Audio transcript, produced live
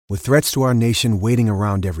With threats to our nation waiting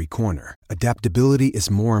around every corner, adaptability is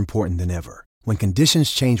more important than ever. When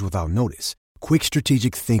conditions change without notice, quick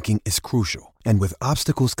strategic thinking is crucial. And with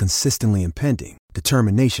obstacles consistently impending,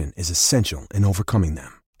 determination is essential in overcoming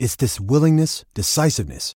them. It's this willingness,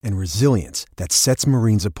 decisiveness, and resilience that sets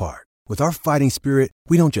Marines apart. With our fighting spirit,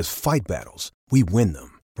 we don't just fight battles, we win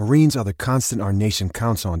them. Marines are the constant our nation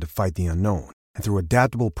counts on to fight the unknown. And through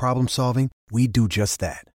adaptable problem solving, we do just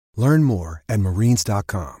that. Learn more at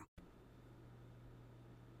marines.com.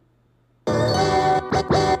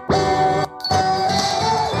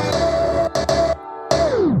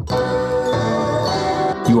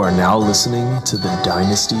 You are now listening to the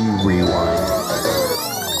Dynasty Rewind.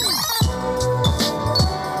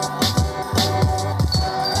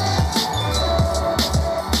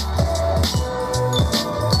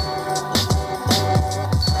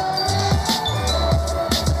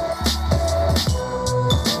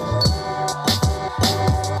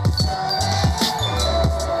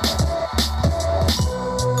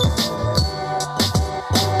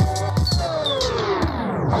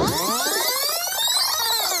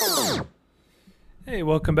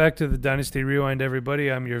 Welcome back to the Dynasty Rewind,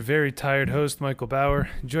 everybody. I'm your very tired host, Michael Bauer.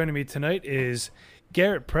 Joining me tonight is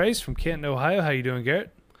Garret Price from Canton, Ohio. How you doing,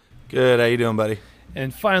 Garret? Good. How you doing, buddy?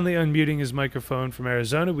 And finally unmuting his microphone from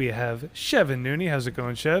Arizona, we have Chevin Nooney. How's it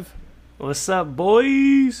going, Chev? What's up,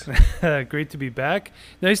 boys? Great to be back.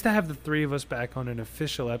 Nice to have the three of us back on an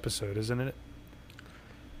official episode, isn't it?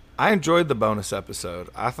 I enjoyed the bonus episode.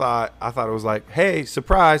 I thought it was like, hey,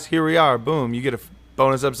 surprise, here we are. Boom, you get a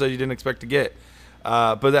bonus episode you didn't expect to get.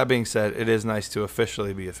 But that being said, it is nice to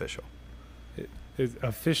officially be official.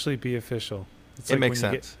 Officially be official. It makes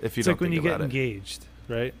sense if you don't think about it. It's like when you get engaged,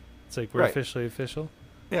 right? It's like we're officially official.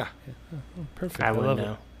 Yeah. Oh, perfect. I love know.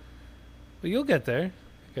 it. Well, you'll get there.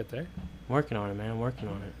 Working on it, man. Working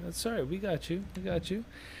on it. That's all right. We got you.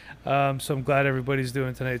 So I'm glad everybody's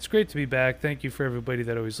doing tonight. It's great to be back. Thank you for everybody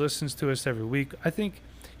that always listens to us every week. I think,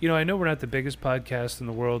 I know we're not the biggest podcast in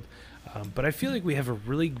the world, but I feel like we have a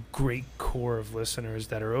really great core of listeners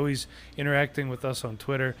that are always interacting with us on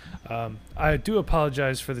Twitter. I do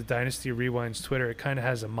apologize for the Dynasty Rewind's Twitter. It kind of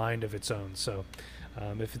has a mind of its own. So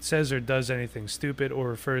if it says or does anything stupid or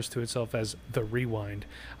refers to itself as the Rewind,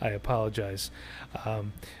 I apologize.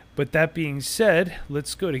 But that being said,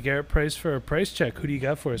 let's go to Garret Price for a price check. Who do you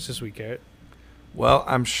got for us this week, Garret? Well,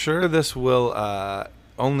 I'm sure this will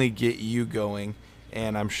only get you going,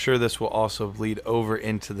 and I'm sure this will also bleed over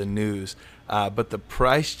into the news. But the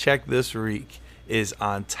price check this week is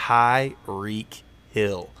on Tyreek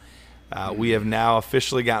Hill. We have now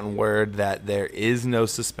officially gotten word that there is no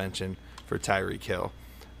suspension for Tyreek Hill.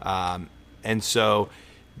 And so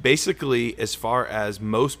basically, as far as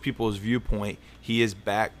most people's viewpoint, he is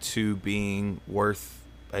back to being worth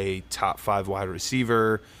a top 5 wide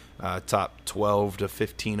receiver, top 12 to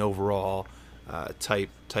 15 overall type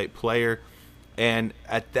player. And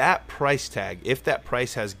at that price tag, if that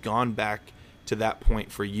price has gone back to that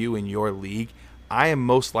point for you in your league, I am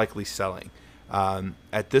most likely selling.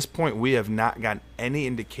 At this point, we have not gotten any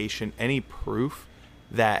indication, any proof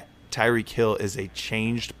that Tyreek Hill is a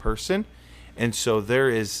changed person. And so there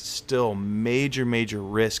is still major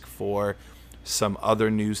risk for some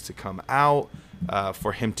other news to come out,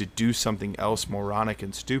 for him to do something else moronic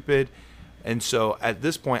and stupid. And so at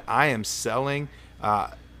this point, I am selling.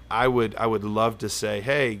 I would love to say,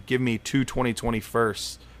 hey, give me 2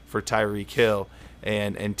 2021sts for Tyreek Hill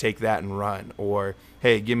and take that and run. Or,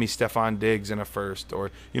 hey, give me Stephon Diggs in a first.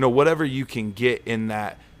 Or, whatever you can get in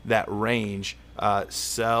that range,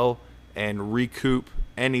 sell and recoup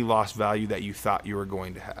any lost value that you thought you were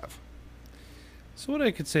going to have. So what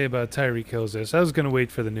I could say about Tyreek Hill is this. I was going to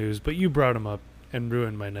wait for the news, but you brought him up and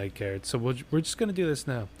ruined my night, Garret. So we're just going to do this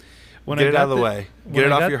now. Get it out of the way. Get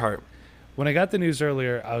it off your heart. When I got the news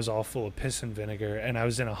earlier, I was all full of piss and vinegar, and I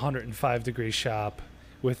was in a 105-degree shop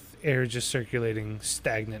with air just circulating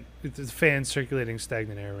stagnant, the fans circulating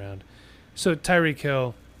stagnant air around. So Tyreek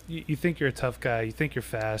Hill, you think you're a tough guy. You think you're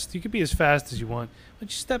fast. You could be as fast as you want. Why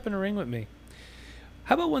don't you step in a ring with me?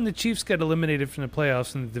 How about when the Chiefs got eliminated from the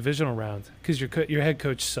playoffs in the divisional round because your head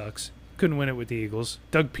coach sucks? Couldn't win it with the Eagles.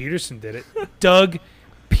 Doug Peterson did it. Doug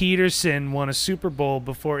Peterson won a Super Bowl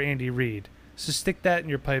before Andy Reid. So stick that in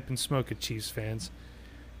your pipe and smoke it, Chiefs fans.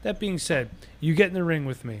 That being said, you get in the ring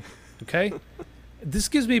with me, okay? This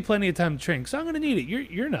gives me plenty of time to train because I'm going to need it.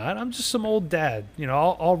 You're not. I'm just some old dad.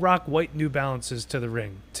 I'll rock white New Balances to the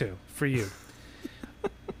ring, too, for you.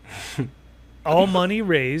 All money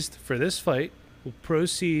raised for this fight will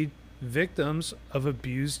proceed victims of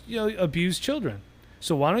abused children.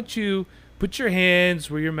 So why don't you Put your hands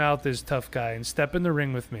where your mouth is, tough guy, and step in the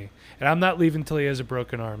ring with me. And I'm not leaving till he has a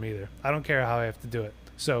broken arm either. I don't care how I have to do it.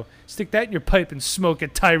 So stick that in your pipe and smoke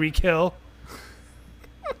it, Tyreek Hill.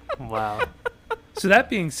 Wow. So that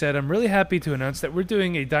being said, I'm really happy to announce that we're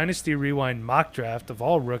doing a Dynasty Rewind mock draft of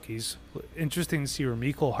all rookies. Interesting to see where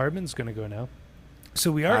Mecole Hardman's going to go now.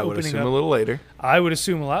 So we are I would opening assume up a little later. I would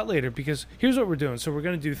assume a lot later, because here's what we're doing. So we're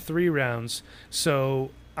going to do 3 rounds. So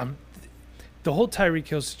the whole Tyreek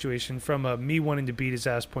Hill situation, from me wanting to beat his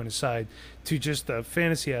ass point aside to just the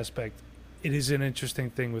fantasy aspect, it is an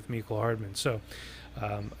interesting thing with Mecole Hardman. So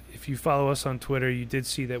if you follow us on Twitter, you did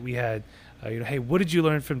see that we had, hey, what did you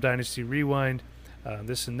learn from Dynasty Rewind?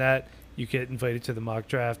 This and that. You get invited to the mock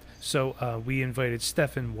draft. So we invited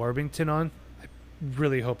Stephen Warbington on. I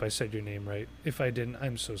really hope I said your name right. If I didn't,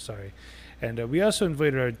 I'm so sorry. And we also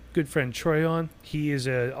invited our good friend Troy on. He is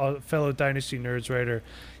a fellow Dynasty Nerds writer.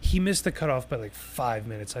 He missed the cutoff by like 5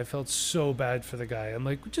 minutes. I felt so bad for the guy. I'm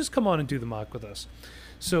like, just come on and do the mock with us.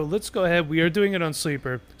 So let's go ahead. We are doing it on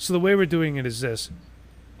Sleeper. So the way we're doing it is this.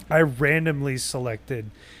 I randomly selected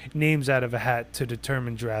names out of a hat to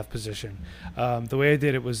determine draft position. The way I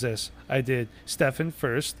did it was this. I did Stefan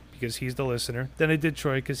first because he's the listener. Then I did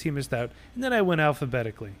Troy because he missed out. And then I went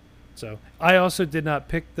alphabetically. So I also did not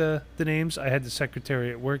pick the names. I had the secretary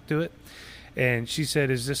at work do it. And she said,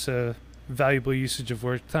 is this a valuable usage of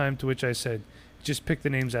work time? To which I said, just pick the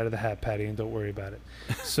names out of the hat, Patty, and don't worry about it.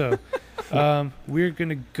 So we're going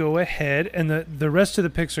to go ahead. And the rest of the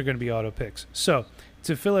picks are going to be auto picks. So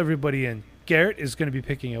to fill everybody in, Garrett is going to be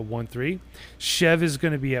picking at 1-3. Chev is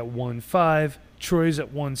going to be at 1-5. Troy's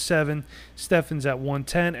at 1-7. Stefan's at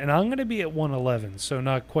 1-10. And I'm going to be at 1-11. So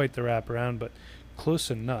not quite the wraparound, but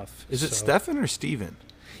close enough. Is it Stefan or Steven?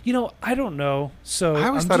 I don't know. So I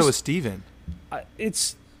always thought it was Steven.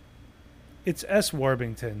 It's S.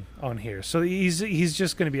 Warbington on here. So he's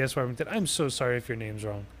just going to be S. Warbington. I'm so sorry if your name's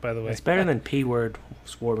wrong, by the way. It's better than P word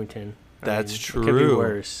Warbington. That's true. It could be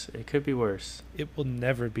worse. It could be worse. It will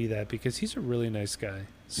never be that because he's a really nice guy.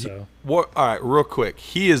 So all right, real quick.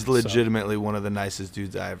 He is legitimately one of the nicest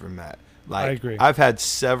dudes I ever met. Like, I agree. I've had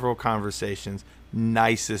several conversations.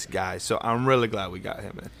 Nicest guy. So I'm really glad we got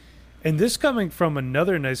him in. And this coming from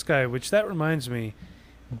another nice guy, which that reminds me,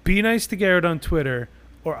 be nice to Garrett on Twitter,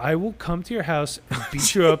 or I will come to your house and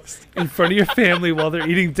beat you up in front of your family while they're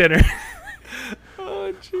eating dinner.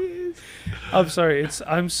 Oh, jeez. I'm sorry.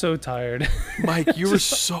 I'm so tired. Mike, you were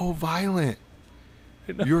so violent.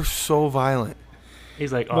 You're so violent.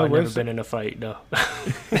 He's like, I've never been in a fight, no.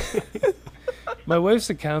 My wife's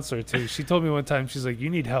a counselor, too. She told me one time, she's like, you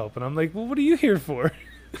need help. And I'm like, well, what are you here for?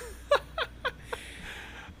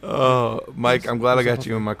 Oh, Mike, I'm glad I got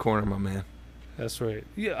you in my corner, my man. That's right.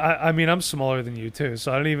 Yeah, I mean, I'm smaller than you, too,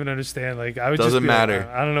 so I don't even understand. Like, I would Doesn't just be matter. Like,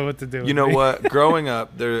 I don't know what to do. You know what? Growing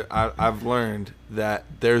up, I've learned that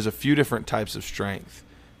there's a few different types of strength.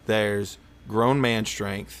 There's grown man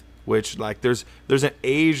strength, which, like, there's an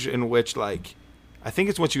age in which, like, I think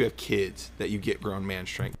it's once you have kids that you get grown man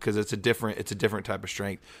strength because it's a different type of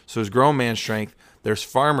strength. So there's grown man strength. There's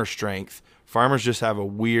farmer strength. Farmers just have a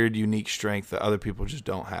weird, unique strength that other people just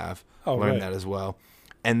don't have. Learn that as well.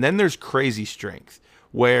 And then there's crazy strength,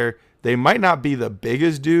 where they might not be the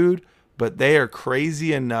biggest dude, but they are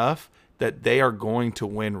crazy enough that they are going to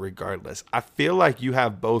win regardless. I feel like you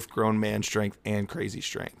have both grown man strength and crazy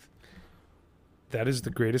strength. That is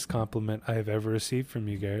the greatest compliment I have ever received from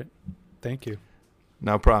you, Garrett. Thank you.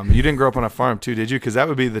 No problem. You didn't grow up on a farm too, did you? Because that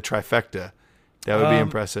would be the trifecta. That would be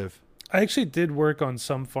impressive. I actually did work on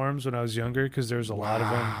some farms when I was younger because there's a lot of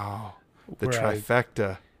them. Wow. The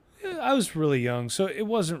trifecta. I was really young, so it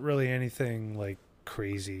wasn't really anything like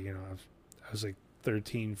crazy. I was like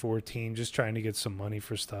 13, 14, just trying to get some money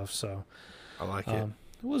for stuff. So I like it.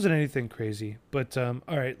 It wasn't anything crazy. But all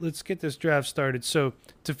right, let's get this draft started. So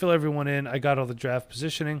to fill everyone in, I got all the draft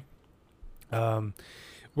positioning.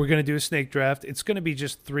 We're going to do a snake draft. It's going to be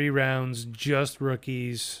just 3 rounds, just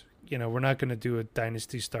rookies. We're not going to do a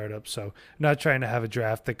dynasty startup. So I'm not trying to have a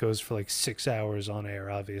draft that goes for like 6 hours on air,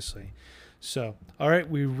 obviously. So, all right,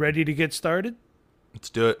 we ready to get started? Let's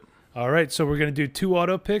do it. All right, so we're going to do 2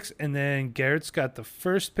 auto picks, and then Garrett's got the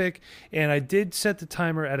first pick. And I did set the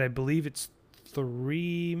timer at, I believe it's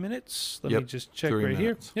 3 minutes. Let me just check right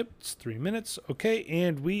here. Yep, it's 3 minutes. Okay,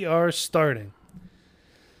 and we are starting.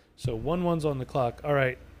 So 1-1's on the clock. All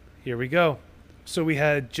right, here we go. So we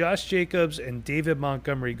had Josh Jacobs and David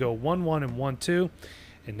Montgomery go 1-1 and 1-2.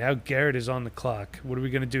 And now Garrett is on the clock. What are we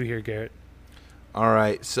going to do here, Garrett? All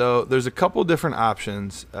right, so there's a couple different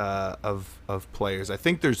options of players. I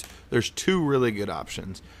think there's 2 really good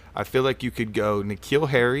options. I feel like you could go N'Keal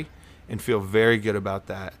Harry and feel very good about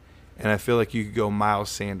that. And I feel like you could go Miles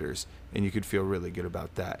Sanders and you could feel really good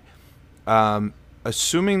about that.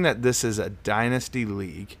 Assuming that this is a dynasty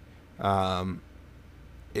league,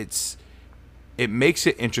 it makes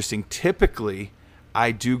it interesting. Typically,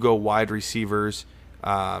 I do go wide receivers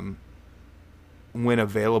when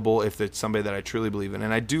available if it's somebody that I truly believe in.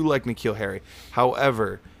 And I do like N'Keal Harry.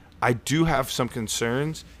 However, I do have some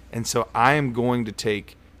concerns, and so I am going to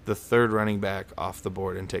take the third running back off the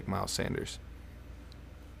board and take Miles Sanders.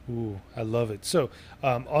 Ooh, I love it. So,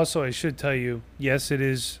 also, I should tell you, yes, it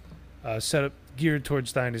is set up geared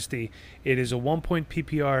towards Dynasty. It is a 1-point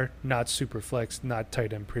PPR, not super flex, not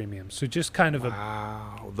tight end premium. So just kind of the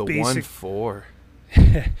basic 1-4.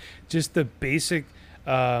 just the basic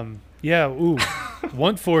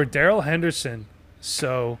 1-4 Darrell Henderson.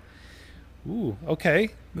 So okay.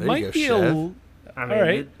 There Might you go, be Chev. I mean, all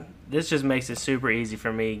right. This just makes it super easy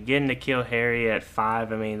for me. Getting N'Keal Harry at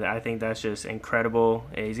 5, I mean, I think that's just incredible.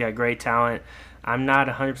 He's got great talent. I'm not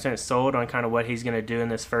 100% sold on kind of what he's going to do in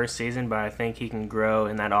this first season, but I think he can grow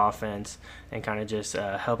in that offense and kind of just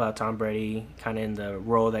help out Tom Brady kind of in the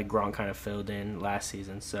role that Gronk kind of filled in last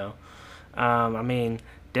season. So, I mean,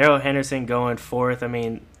 Darrell Henderson going 4th. I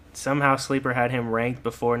mean, somehow Sleeper had him ranked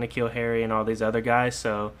before N'Keal Harry and all these other guys,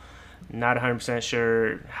 so not 100%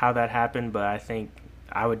 sure how that happened, but I think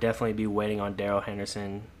I would definitely be waiting on Darrell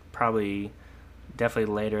Henderson, definitely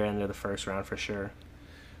later end of the first round for sure.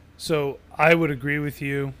 So I would agree with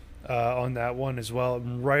you on that one as well.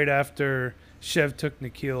 Right after Chev took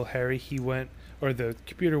N'Keal Harry, the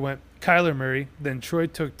computer went Kyler Murray. Then Troy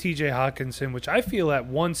took T.J. Hawkinson, which I feel at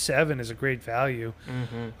 1.7 is a great value.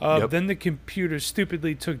 Mm-hmm. Then the computer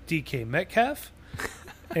stupidly took DK Metcalf.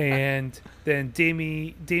 And then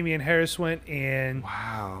Damian Harris went, and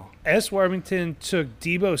S. Warmington took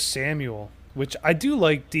Deebo Samuel, which I do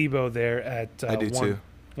like Deebo there at I do too.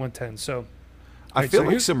 110. So I feel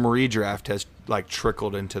like some redraft has like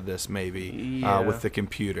trickled into this maybe with the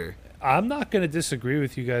computer. I'm not going to disagree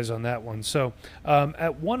with you guys on that one. So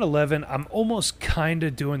at 111, I'm almost kind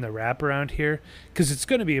of doing the wraparound here because it's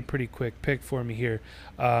going to be a pretty quick pick for me here.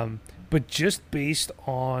 But just based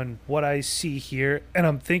on what I see here, and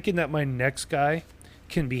I'm thinking that my next guy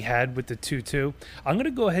can be had with the 2-2, I'm going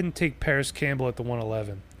to go ahead and take Paris Campbell at the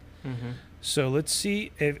 111. Mm-hmm. So let's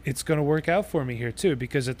see if it's going to work out for me here too,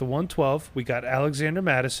 because at the 112, we got Alexander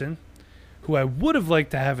Madison, who I would have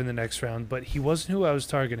liked to have in the next round, but he wasn't who I was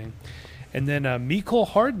targeting. And then Mecole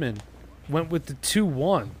Hardman went with the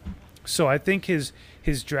 2-1. So I think his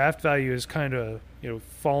draft value has kind of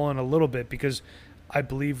fallen a little bit because I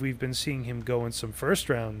believe we've been seeing him go in some first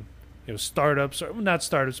round, startups, or not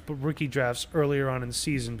startups, but rookie drafts earlier on in the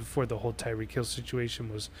season before the whole Tyreek Hill situation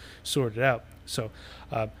was sorted out. So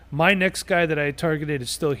my next guy that I targeted is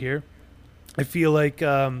still here. I feel like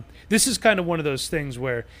this is kind of one of those things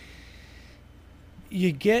where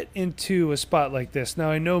you get into a spot like this. Now,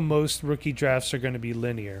 I know most rookie drafts are going to be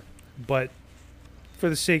linear, but for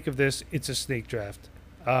the sake of this, it's a snake draft.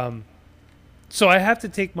 So I have to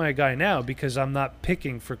take my guy now because I'm not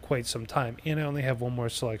picking for quite some time, and I only have one more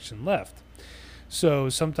selection left. So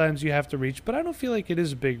sometimes you have to reach, but I don't feel like it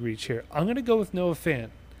is a big reach here. I'm going to go with Noah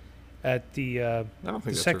Fant at the I don't think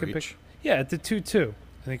the that's second a reach. pick. Yeah, at the 2-2. I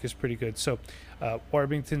think it's pretty good. So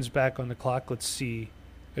Warbington's back on the clock. Let's see.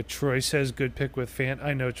 Troy says good pick with Fant.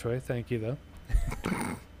 I know Troy. Thank you, though.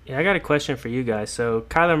 Yeah, I got a question for you guys. So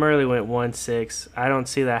Kyler Murray went 1-6. I don't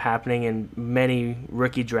see that happening in many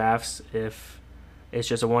rookie drafts if it's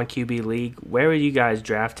just a 1 QB league. Where would you guys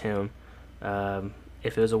draft him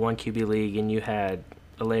if it was a 1 QB league and you had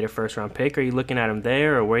a later first round pick? Are you looking at him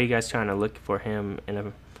there, or where are you guys trying to look for him in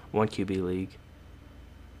a 1 QB league?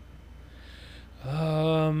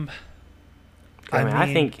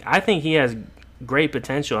 I think he has great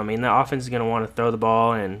potential. I mean, the offense is going to want to throw the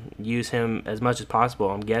ball and use him as much as possible,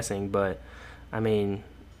 I'm guessing. But, I mean,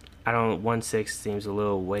 1-6 seems a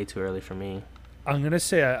little way too early for me. I'm going to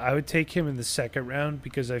say I would take him in the second round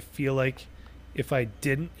because I feel like if I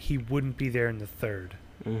didn't, he wouldn't be there in the third.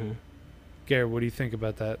 Mm-hmm. Garrett, what do you think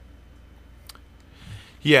about that?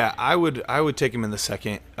 Yeah, I would take him in the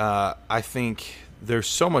second. I think there's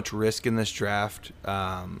so much risk in this draft.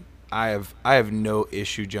 I have no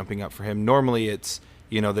issue jumping up for him. Normally it's,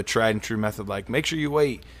 the tried and true method, like make sure you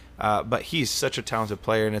wait. But he's such a talented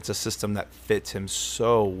player, and it's a system that fits him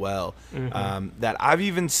so well that I've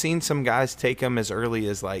even seen some guys take him as early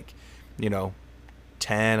as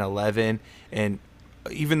 10, 11. And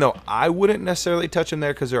even though I wouldn't necessarily touch him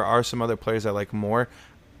there because there are some other players I like more,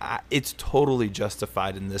 it's totally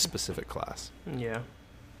justified in this specific class. Yeah.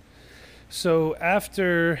 So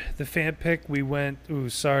after the Fant pick, we went,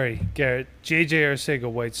 Garrett, J.J.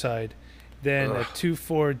 Arcega-Whiteside. Then at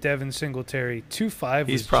 2-4, Devin Singletary. 2-5.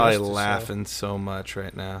 He's probably laughing so much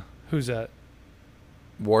right now. Who's that?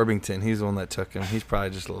 Warbington. He's the one that took him. He's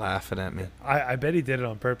probably just laughing at me. I bet he did it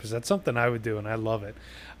on purpose. That's something I would do, and I love it.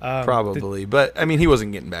 Probably. But, I mean, he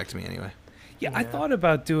wasn't getting back to me anyway. Yeah, I thought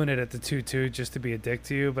about doing it at the 2-2 just to be a dick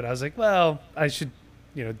to you, but I was like, well, I should,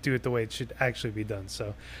 do it the way it should actually be done.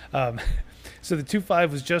 So, so the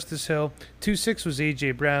 2-5 was Justice Hill, 2-6 was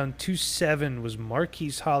A.J. Brown, 2-7 was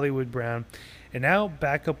Marquise Hollywood Brown, and now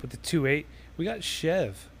back up with the 2-8, we got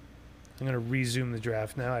Chev. I'm going to resume the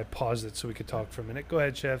draft now. I paused it so we could talk for a minute. Go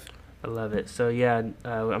ahead, Chev. I love it. So, yeah,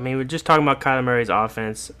 we're just talking about Kyler Murray's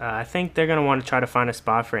offense. I think they're going to want to try to find a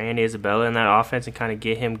spot for Andy Isabella in that offense and kind of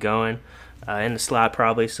get him going in the slot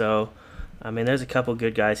probably. So, there's a couple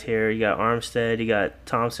good guys here. You got Armstead. You got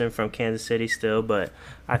Thompson from Kansas City still. But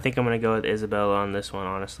I think I'm going to go with Isabella on this one,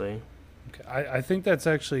 honestly. Okay. I think that's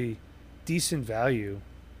actually decent value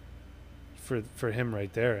for him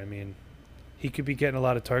right there. I mean, he could be getting a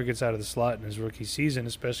lot of targets out of the slot in his rookie season,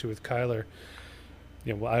 especially with Kyler.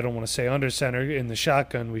 I don't want to say under center, in the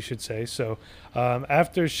shotgun, we should say. So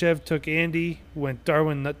after Chev took Andy, went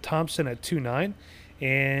Darwin Thompson at 2-9,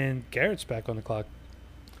 and Garrett's back on the clock.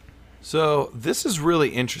 So this is really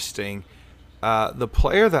interesting. The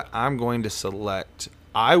player that I'm going to select,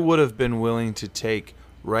 I would have been willing to take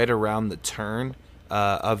right around the turn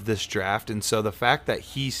of this draft. And so the fact that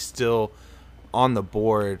he's still on the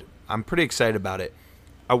board, I'm pretty excited about it.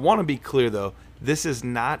 I want to be clear, though. This is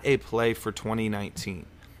not a play for 2019.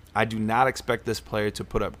 I do not expect this player to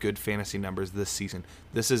put up good fantasy numbers this season.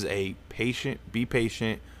 This is a be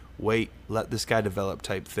patient, wait, let this guy develop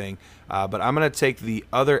type thing. But I'm going to take the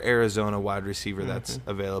other Arizona wide receiver that's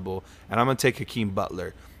available, and I'm going to take Hakeem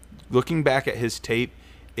Butler. Looking back at his tape,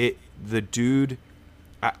 the dude,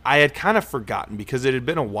 I had kind of forgotten because it had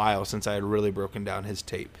been a while since I had really broken down his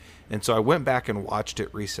tape. And so I went back and watched it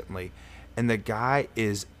recently, and the guy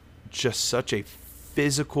is just such a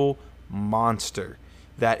physical monster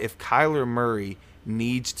that if Kyler Murray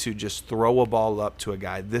needs to just throw a ball up to a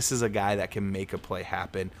guy, this is a guy that can make a play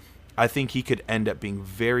happen. I think he could end up being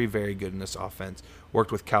very, very good in this offense.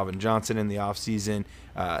 Worked with Calvin Johnson in the offseason,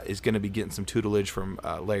 is going to be getting some tutelage from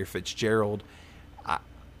Larry Fitzgerald.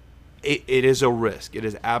 It is a risk. It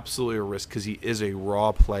is absolutely a risk because he is a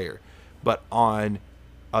raw player. But on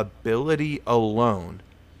ability alone,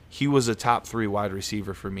 he was a top 3 wide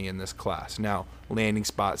receiver for me in this class. Now, landing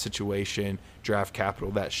spot situation, draft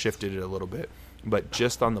capital, that shifted it a little bit. But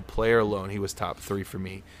just on the player alone, he was top 3 for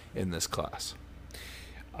me in this class.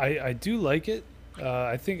 I do like it.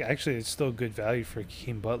 I think actually it's still good value for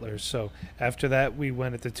Hakeem Butler. So after that, we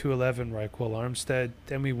went at the 2-11 Raquel Armstead.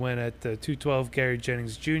 Then we went at the 2-12 Gary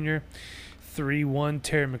Jennings Jr., 3-1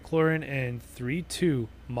 Terry McLaurin, and 3-2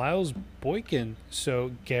 Miles Boykin.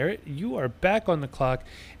 So Garrett, you are back on the clock,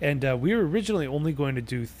 and we were originally only going to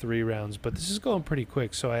do 3 rounds, but this is going pretty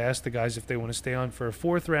quick. So I asked the guys if they want to stay on for a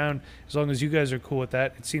 4th round. As long as you guys are cool with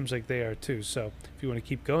that, it seems like they are too. So if you want to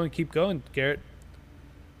keep going, Garrett.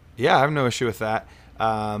 Yeah, I have no issue with that.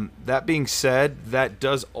 That being said, that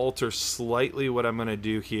does alter slightly what I'm going to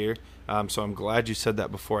do here. So I'm glad you said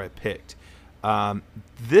that before I picked.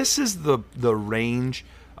 This is the range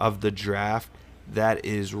of the draft that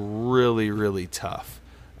is really, really tough.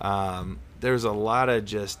 There's a lot of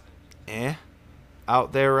just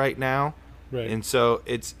out there right now. Right. And so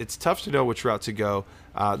it's tough to know which route to go.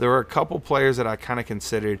 There were a couple players that I kind of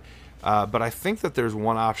considered, but I think that there's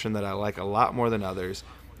one option that I like a lot more than others.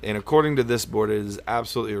 And according to this board, it is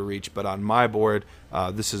absolutely a reach. But on my board,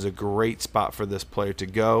 this is a great spot for this player to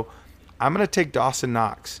go. I'm going to take Dawson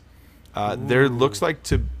Knox. There looks like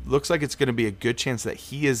it's going to be a good chance that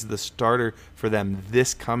he is the starter for them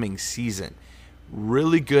this coming season.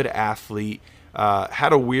 Really good athlete.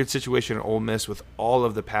 Had a weird situation at Ole Miss with all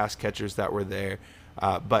of the pass catchers that were there.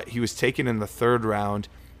 But he was taken in the 3rd round.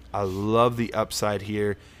 I love the upside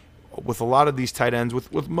here. With a lot of these tight ends,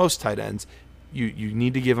 with most tight ends, you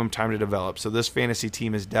need to give them time to develop. So this fantasy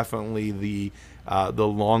team is definitely the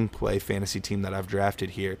long play fantasy team that I've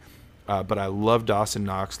drafted here. But I love Dawson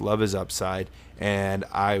Knox, love his upside, and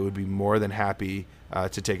I would be more than happy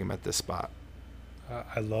to take him at this spot.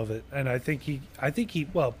 I love it, and I think he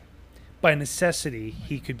well, by necessity,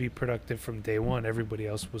 he could be productive from day one. Everybody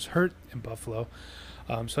else was hurt in Buffalo.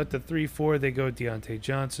 So at the 3-4, they go Deontay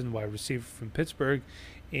Johnson, wide receiver from Pittsburgh,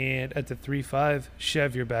 and at the 3-5,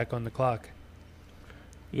 Chev, you're back on the clock.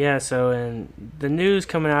 Yeah, so and the news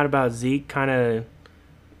coming out about Zeke kind of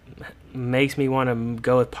makes me want to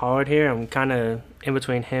go with Pollard here. I'm kind of in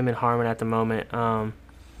between him and Harmon at the moment.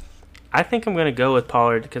 I think I'm going to go with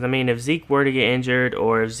Pollard because, if Zeke were to get injured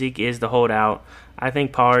or if Zeke is the holdout, I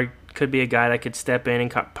think Pollard could be a guy that could step in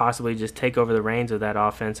and possibly just take over the reins of that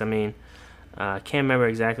offense. I mean, I can't remember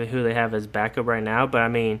exactly who they have as backup right now, but I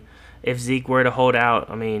mean, if Zeke were to hold out,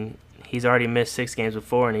 I mean, he's already missed 6 games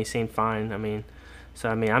before and he seemed fine. I mean, so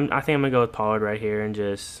I mean, I think I'm gonna go with Pollard right here and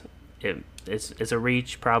just it's a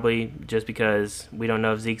reach probably just because we don't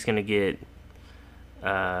know if Zeke's gonna get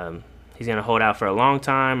he's gonna hold out for a long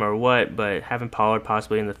time or what, but having Pollard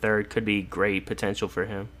possibly in the third could be great potential for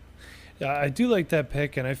him. Yeah, I do like that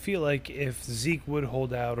pick, and I feel like if Zeke would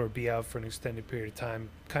hold out or be out for an extended period of time,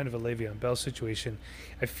 kind of a Le'Veon Bell situation,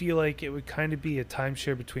 I feel like it would kind of be a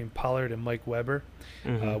timeshare between Pollard and Mike Weber.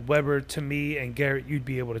 Mm-hmm. Weber, to me, and Garrett, you'd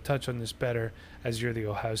be able to touch on this better as you're the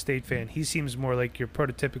Ohio State fan. He seems more like your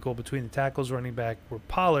prototypical between the tackles running back, where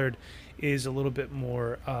Pollard is a little bit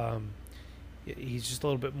more he's just a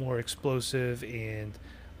little bit more explosive and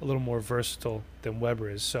a little more versatile than Weber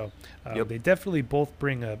is. So they definitely both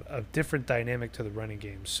bring a different dynamic to the running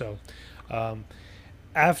game. So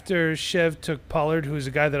after Chev took Pollard, who is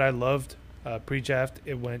a guy that I loved pre-draft,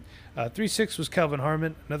 it went 3-6 was Calvin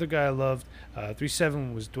Harmon, another guy I loved.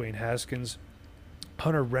 3-7 was Dwayne Haskins.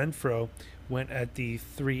 Hunter Renfrow went at the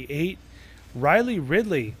 3-8. Riley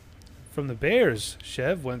Ridley from the Bears,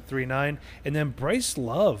 Chev, went 3-9. And then Bryce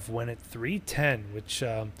Love went at 3-10, which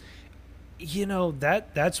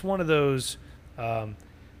that's one of those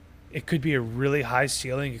it could be a really high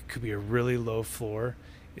ceiling, it could be a really low floor,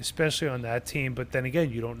 especially on that team, but then again,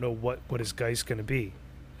 you don't know what his guy's going to be.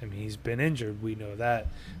 I mean, he's been injured, we know that.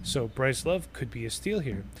 So Bryce Love could be a steal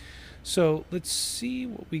here. So let's see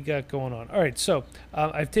what we got going on. All right, so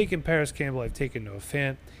I've taken Paris Campbell, I've taken Noah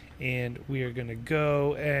Fant, and we are going to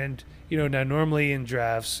go and now normally in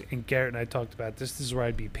drafts, and Garrett and I talked about this is where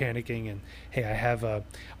I'd be panicking and, hey, I have a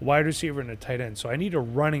wide receiver and a tight end, so I need a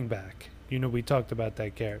running back. We talked about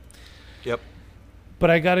that, Garrett. Yep. But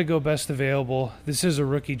I got to go best available. This is a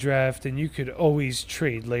rookie draft, and you could always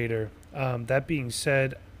trade later. That being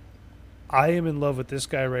said, I am in love with this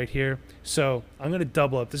guy right here, so I'm going to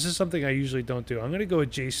double up. This is something I usually don't do. I'm going to go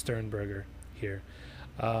with Jay Sternberger here.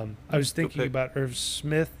 I was thinking about Irv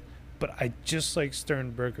Smith, but I just like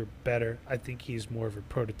Sternberger better. I think he's more of a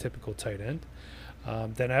prototypical tight end.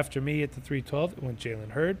 Then after me at the 3-12, it went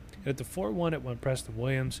Jalen Hurd. And at the 4-1, it went Preston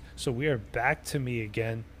Williams. So we are back to me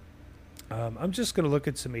again. I'm just going to look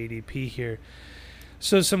at some ADP here.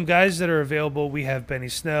 So some guys that are available, we have Benny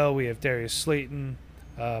Snell, we have Darius Slayton,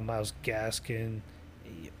 Myles Gaskin.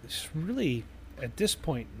 It's really, at this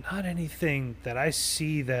point, not anything that I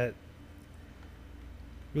see that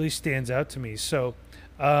really stands out to me. So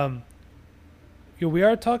we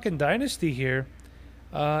are talking dynasty here,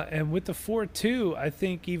 and with the 4-2, I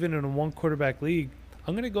think even in a one-quarterback league,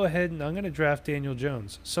 I'm going to go ahead and I'm going to draft Daniel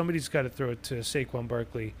Jones. Somebody's got to throw it to Saquon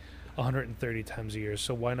Barkley 130 times a year,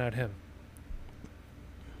 so why not him?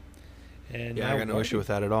 And I got no issue with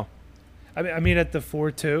that at all. I mean, at the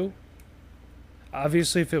 4-2,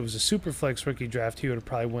 obviously if it was a super flex rookie draft, he would have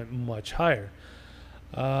probably went much higher.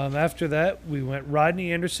 After that, we went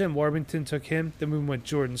Rodney Anderson. Warbington took him. Then we went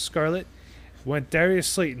Jordan Scarlett. Went Darius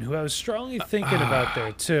Slayton, who I was strongly thinking about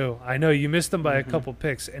there, too. I know you missed him by a couple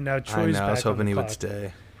picks, and now Troy's back. I was hoping he clock. would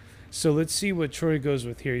stay. So let's see what Troy goes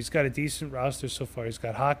with here. He's got a decent roster so far. He's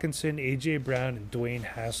got Hawkinson, A.J. Brown, and Dwayne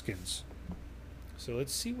Haskins. So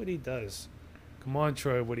let's see what he does. Come on,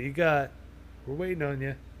 Troy. What do you got? We're waiting on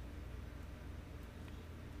you.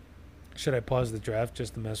 Should I pause the draft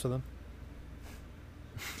just to mess with him?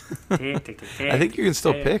 I think you can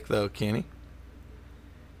still pick, though, can he?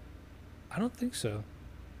 I don't think so.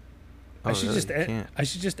 Oh, I should really? I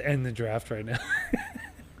should just end the draft right now.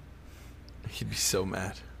 He'd be so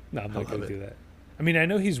mad. No, I'm not going to do that. I mean, I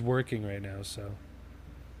know he's working right now, so.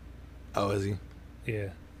 Oh, is he? Yeah.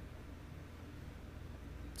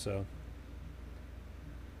 So.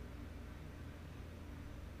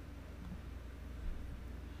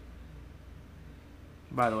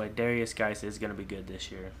 By the way, Darius Geis is going to be good this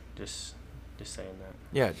year. Just saying that.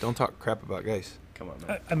 Yeah, don't talk crap about Geis. Come on,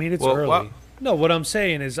 man. I mean, it's early. No, what I'm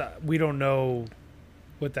saying is we don't know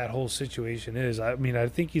what that whole situation is. I mean, I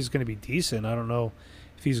think he's going to be decent. I don't know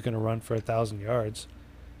if he's going to run for 1,000 yards.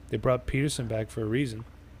 They brought Peterson back for a reason.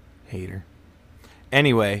 Hater.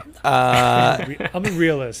 Anyway, I'm a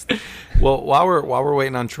realist. Well, while we're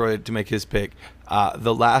waiting on Troy to make his pick,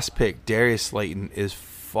 the last pick, Darius Slayton, is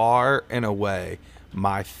far and away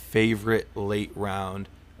my favorite late round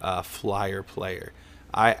flyer player.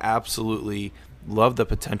 I absolutely love the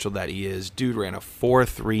potential that he is. Dude ran a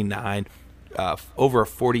 4.39, over a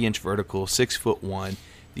 40-inch vertical, 6'1",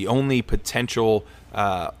 the only potential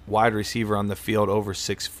wide receiver on the field over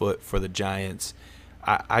 6 foot for the Giants.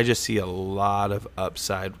 I just see a lot of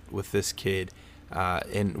upside with this kid.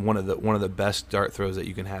 in one of the best dart throws that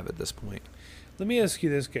you can have at this point. Let me ask you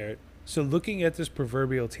this, Garrett. So looking at this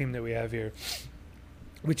proverbial team that we have here,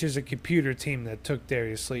 which is a computer team that took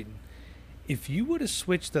Darius Slayton, if you would have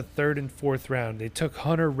switched the third and fourth round, they took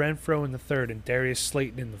Hunter Renfrow in the third and Darius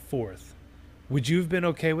Slayton in the fourth, would you have been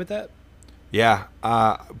okay with that? Yeah,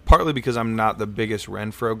 partly because I'm not the biggest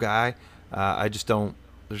Renfrow guy. I just don't.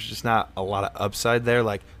 There's just not a lot of upside there.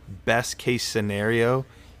 Like, best case scenario,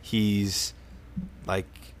 he's like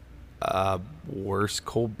worse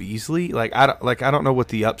Cole Beasley. Like I don't know what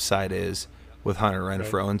the upside is with Hunter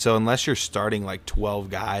Renfrow. Right. And so unless you're starting like 12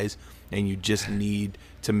 guys and you just need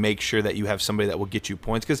to make sure that you have somebody that will get you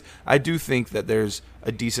points, because I do think that there's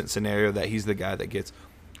a decent scenario that he's the guy that gets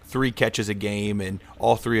 3 catches a game, and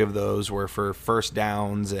all 3 of those were for first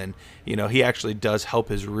downs, and he actually does help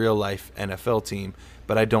his real life NFL team,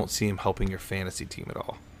 but I don't see him helping your fantasy team at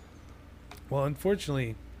all. Well,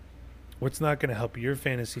 unfortunately, what's not going to help your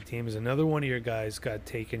fantasy team is another one of your guys got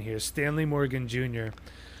taken here, Stanley Morgan Jr.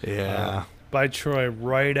 Yeah. By Troy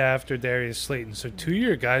right after Darius Slayton. So 2 of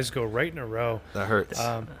your guys go right in a row. That hurts.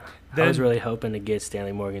 I was really hoping to get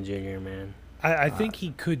Stanley Morgan Jr., man. I think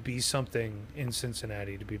he could be something in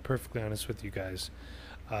Cincinnati, to be perfectly honest with you guys.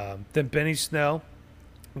 Then Benny Snell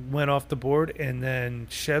went off the board, and then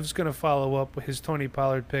Chev's going to follow up with his Tony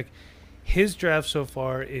Pollard pick. His draft so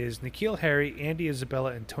far is N'Keal Harry, Andy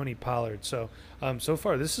Isabella, and Tony Pollard. So, so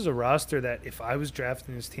far, this is a roster that if I was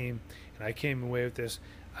drafting this team and I came away with this,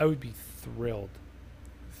 I would be thrilled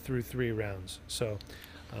through 3 rounds. So,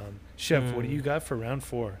 Chev, what do you got for round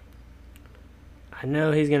 4? I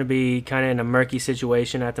know he's going to be kind of in a murky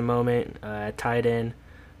situation at the moment at tight end,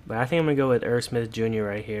 but I think I'm going to go with Irv Smith Jr.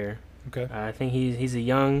 right here. Okay. I think he's a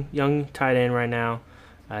young tight end right now.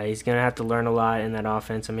 He's going to have to learn a lot in that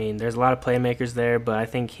offense. I mean, there's a lot of playmakers there, but I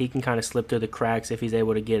think he can kind of slip through the cracks if he's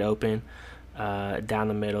able to get open down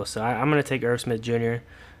the middle. So I'm going to take Irv Smith Jr.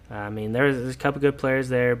 I mean, there's a couple good players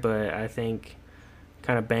there, but I think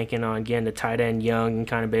kind of banking on getting the tight end young and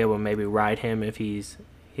kind of be able to maybe ride him if he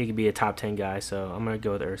could be a top 10 guy. So I'm going to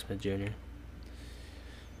go with Irv Smith Jr.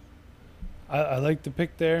 I like the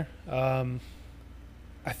pick there.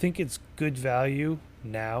 I think it's good value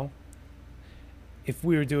now. If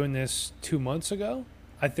we were doing this 2 months ago,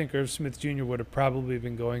 I think Irv Smith Jr. would have probably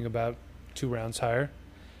been going about 2 rounds higher.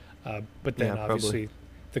 But then obviously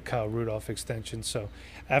the Kyle Rudolph extension. So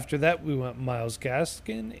after that, we went Myles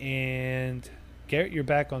Gaskin. And Garrett, you're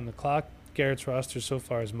back on the clock. Garrett's roster so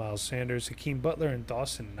far is Miles Sanders, Hakeem Butler, and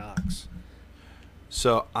Dawson Knox.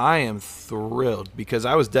 So I am thrilled because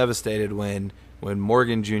I was devastated when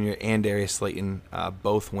Morgan Jr. and Darius Slayton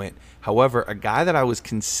both went. However, a guy that I was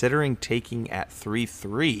considering taking at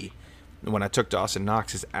 3-3 when I took Dawson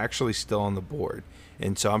Knox is actually still on the board.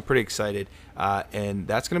 And so I'm pretty excited. And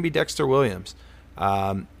that's going to be Dexter Williams.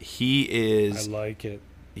 He is... I like it.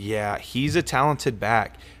 Yeah, he's a talented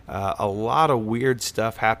back. A lot of weird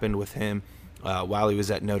stuff happened with him while he was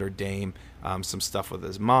at Notre Dame. Some stuff with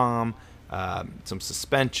his mom, some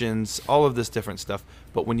suspensions, all of this different stuff.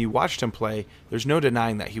 But when you watched him play, there's no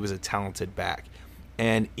denying that he was a talented back.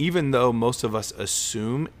 And even though most of us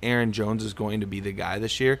assume Aaron Jones is going to be the guy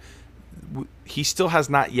this year, he still has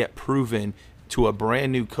not yet proven to a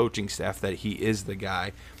brand new coaching staff that he is the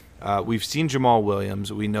guy. We've seen Jamal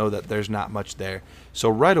Williams. We know that there's not much there. So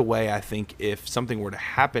right away, I think if something were to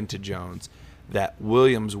happen to Jones, that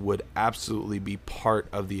Williams would absolutely be part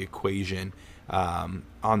of the equation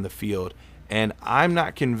on the field. And I'm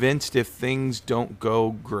not convinced if things don't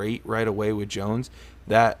go great right away with Jones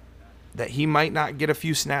that he might not get a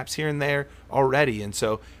few snaps here and there already. And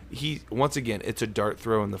so once again, it's a dart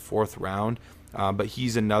throw in the 4th round, but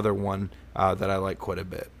he's another one that I like quite a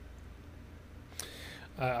bit.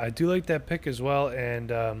 I do like that pick as well,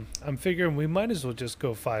 and I'm figuring we might as well just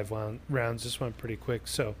go 5 rounds. This went pretty quick.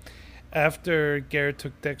 So after Garrett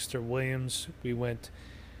took Dexter Williams, we went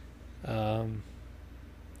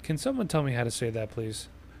can someone tell me how to say that, please?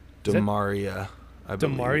 Demaria, I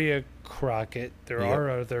believe. Demaria Crockett. There are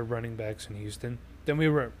other running backs in Houston. Then we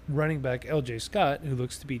were running back L.J. Scott, who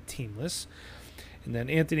looks to be teamless. And then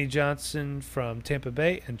Anthony Johnson from Tampa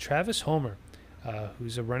Bay and Travis Homer,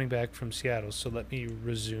 who's a running back from Seattle. So let me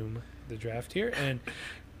resume the draft here. And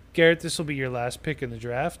Garrett, this will be your last pick in the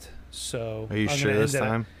draft. So are you sure this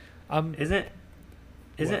time? Isn't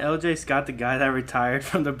L.J. Scott the guy that retired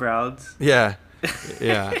from the Browns? Yeah.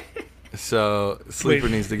 So Sleeper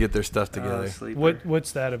needs to get their stuff together.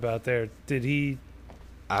 What's that about there? Did he?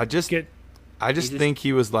 I just think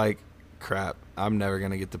he was like, crap. I'm never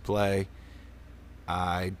gonna get to play.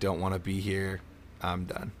 I don't want to be here. I'm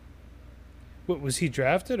done. What was he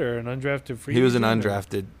drafted or an undrafted free? He was an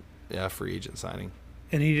undrafted free agent signing.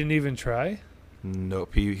 And he didn't even try?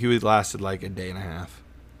 Nope. He lasted like a day and a half.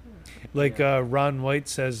 Like Ron White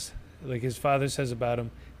says, like his father says about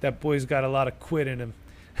him, that boy's got a lot of quit in him.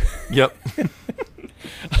 Yep.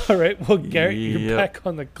 All right. Well, Garrett, you're back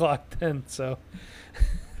on the clock then. So.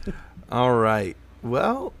 All right.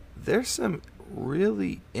 Well, there's some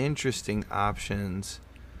really interesting options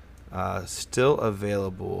still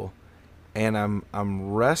available, and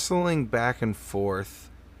I'm wrestling back and forth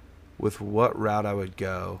with what route I would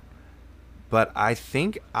go. But I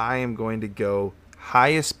think I am going to go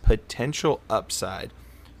highest potential upside.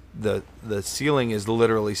 The ceiling is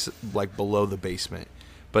literally like below the basement,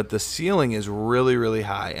 but the ceiling is really, really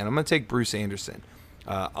high. And I'm going to take Bruce Anderson,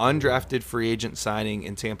 undrafted free agent signing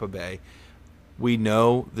in Tampa Bay. We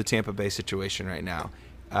know the Tampa Bay situation right now.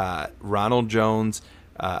 Ronald Jones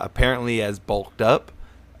apparently has bulked up,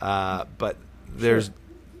 but there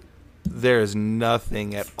is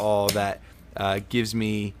nothing at all that gives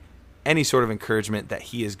me any sort of encouragement that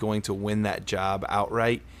he is going to win that job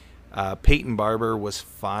outright. Peyton Barber was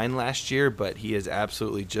fine last year, but he is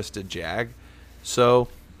absolutely just a jag. So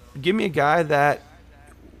give me a guy that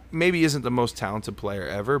maybe isn't the most talented player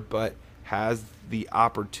ever, but has the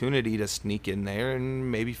opportunity to sneak in there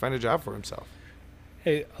and maybe find a job for himself.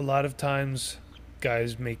 Hey, a lot of times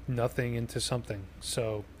guys make nothing into something.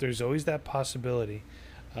 So there's always that possibility.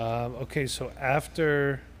 Okay, so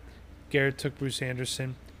after Garrett took Bruce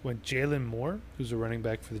Anderson, went Jalen Moore, who's a running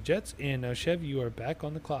back for the Jets. And now, Chev, you are back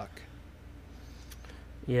on the clock.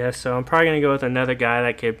 Yeah, so I'm probably going to go with another guy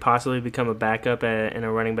that could possibly become a backup in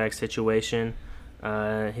a running back situation.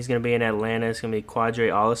 He's going to be in Atlanta. It's going to be Quadre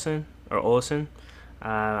Olison.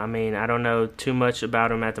 I mean, I don't know too much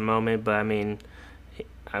about him at the moment, but I mean,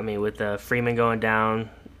 with Freeman going down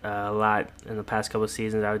a lot in the past couple of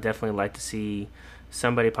seasons, I would definitely like to see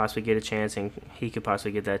somebody possibly get a chance, and he could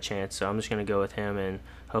possibly get that chance. So I'm just going to go with him, and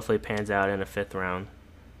hopefully it pans out in the 5th round.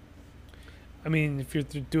 I mean, if you're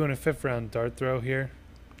doing a 5th round dart throw here,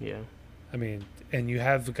 yeah. I mean, and you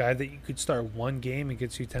have a guy that you could start one game and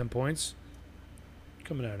gets you 10 points,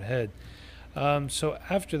 coming out ahead. So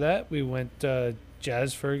after that, we went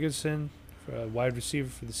Jazz Ferguson, for a wide receiver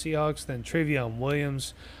for the Seahawks, then Travion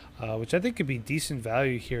Williams, which I think could be decent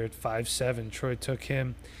value here at 5'7". Troy took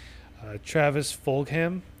him. Travis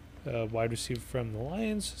Fulgham, wide receiver from the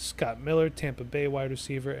Lions. Scott Miller, Tampa Bay wide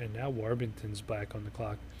receiver. And now Warbington's back on the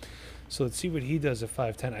clock. So let's see what he does at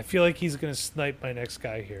 5'10". I feel like he's going to snipe my next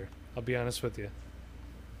guy here. I'll be honest with you.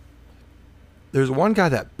 There's one guy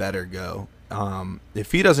that better go.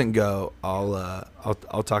 If he doesn't go,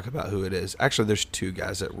 I'll talk about who it is. Actually, there's 2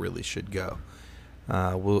 guys that really should go.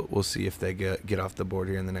 We'll see if they get off the board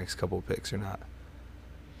here in the next couple of picks or not.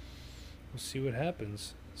 We'll see what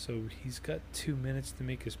happens. So he's got 2 minutes to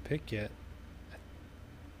make his pick yet.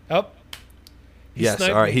 Oh. Yes,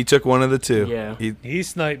 all right. Me. He took one of the 2. Yeah. He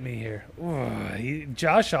sniped me here. Ooh,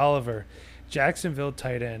 Josh Oliver, Jacksonville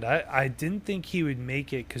tight end. I didn't think he would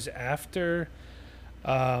make it because after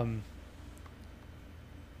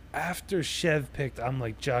Chev picked, I'm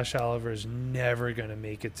like, Josh Oliver is never going to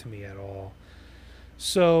make it to me at all.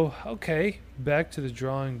 So, okay, back to the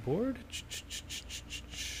drawing board.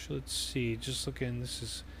 Let's see. Just looking. This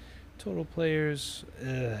is total players.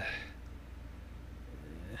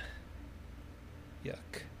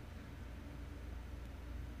 Yuck.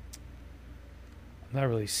 I'm not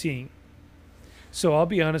really seeing. So I'll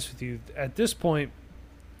be honest with you. At this point,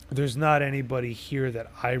 there's not anybody here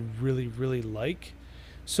that I really, really like.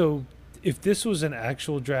 So if this was an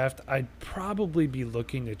actual draft, I'd probably be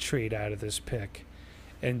looking to trade out of this pick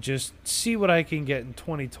and just see what I can get in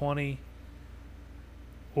 2020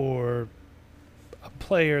 or a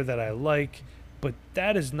player that I like. But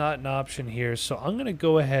that is not an option here. So I'm going to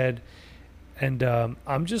go ahead and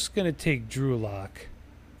I'm just going to take Drew Lock.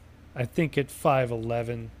 I think at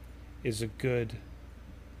 5'11" is a good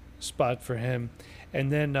spot for him.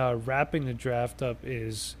 And then wrapping the draft up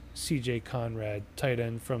is C.J. Conrad, tight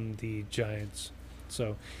end from the Giants.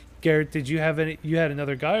 So, Garrett, did you have any? You had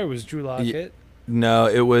another guy, or was Drew Lock it? No,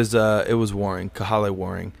 it was Waring, Kahale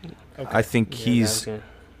Waring. Okay. I think he's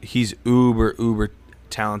uber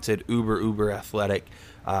talented, uber athletic.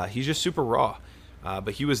 He's just super raw.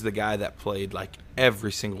 But he was the guy that played like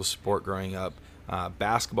every single sport growing up.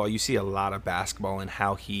 Basketball, you see a lot of basketball and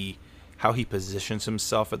how he positions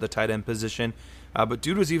himself at the tight end position. But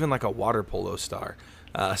dude was even like a water polo star.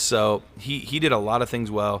 So he did a lot of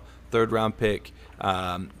things well. 3rd round pick.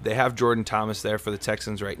 They have Jordan Thomas there for the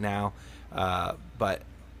Texans right now. But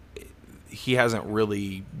he hasn't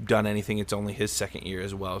really done anything. It's only his 2nd year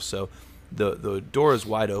as well. So the door is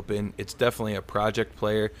wide open. It's definitely a project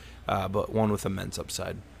player, but one with immense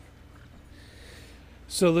upside.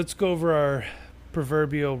 So let's go over our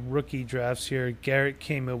proverbial rookie drafts here. Garrett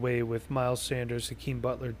came away with Miles Sanders, Hakeem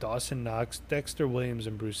Butler, Dawson Knox, Dexter Williams,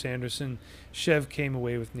 and Bruce Anderson. Chev came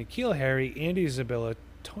away with N'Keal Harry, Andy Isabella,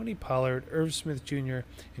 Tony Pollard, Irv Smith Jr.,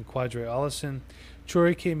 and Quadre Ollison.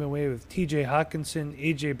 Troy came away with TJ Hawkinson,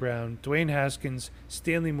 AJ Brown, Dwayne Haskins,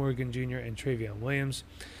 Stanley Morgan Jr., and Travion Williams.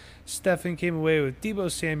 Stefan came away with Debo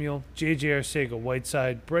Samuel, J.J.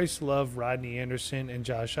 Arcega-Whiteside, Bryce Love, Rodney Anderson, and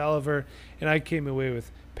Josh Oliver. And I came away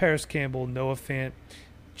with Paris Campbell, Noah Fant,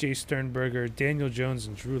 Jay Sternberger, Daniel Jones,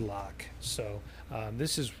 and Drew Lock. So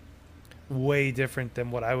this is way different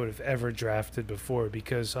than what I would have ever drafted before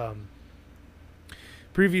because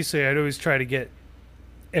previously I'd always try to get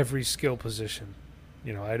every skill position.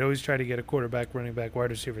 You know, I'd always try to get a quarterback, running back,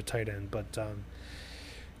 wide receiver, tight end. But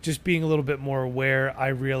just being a little bit more aware, I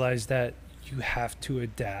realized that you have to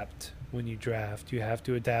adapt when you draft. You have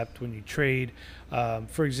to adapt when you trade.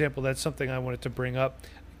 For example, that's something I wanted to bring up.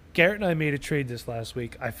 Garrett and I made a trade this last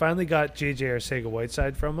week. I finally got J.J.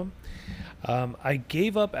 Arcega-Whiteside from him. I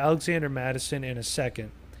gave up Alexander Madison in a second,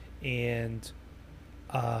 and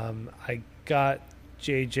I got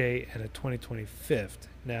J.J. and a 2025th.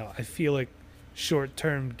 Now, I feel like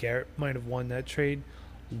short-term, Garrett might have won that trade.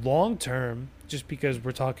 Long-term, just because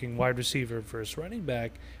we're talking wide receiver versus running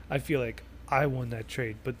back, I feel like I won that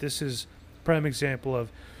trade. But this is a prime example of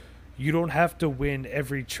you don't have to win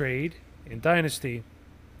every trade in Dynasty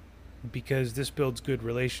because this builds good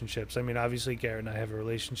relationships. I mean, obviously, Garrett and I have a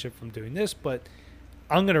relationship from doing this, but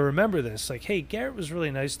I'm going to remember this. Like, hey, Garrett was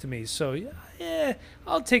really nice to me, so yeah,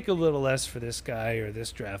 I'll take a little less for this guy or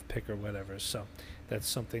this draft pick or whatever. So that's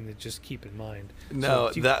something to just keep in mind. No,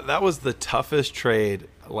 so that was the toughest trade,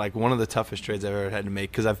 like one of the toughest trades I've ever had to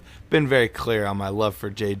make because I've been very clear on my love for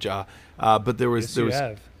J-Jaw. But there was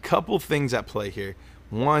a couple things at play here.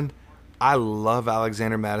 One, I love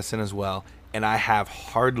Alexander Madison as well, and I have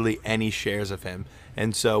hardly any shares of him.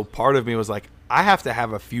 And so part of me was like, I have to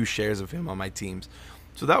have a few shares of him on my teams.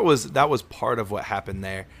 So that was part of what happened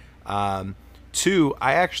there. Two,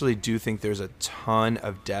 I actually do think there's a ton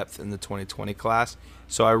of depth in the 2020 class.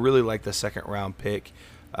 So I really like the second round pick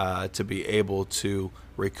to be able to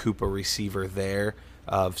recoup a receiver there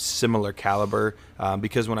of similar caliber.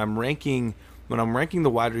 Because when I'm ranking the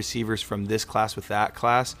wide receivers from this class with that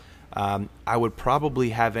class, I would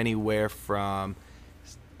probably have anywhere from,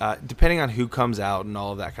 depending on who comes out and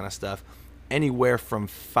all of that kind of stuff, anywhere from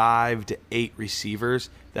 5 to 8 receivers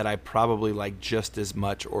that I probably like just as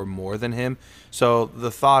much or more than him. So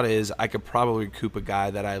the thought is I could probably recoup a guy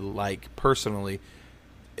that I like personally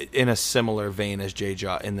in a similar vein as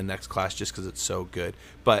J-Jaw in the next class just because it's so good.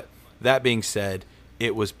 But that being said,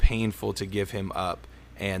 it was painful to give him up,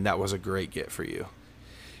 and that was a great get for you.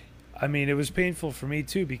 I mean, it was painful for me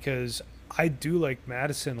too because I do like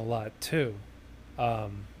Madison a lot too.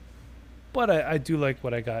 But I do like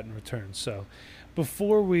what I got in return. So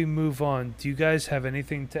before we move on, do you guys have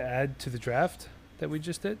anything to add to the draft that we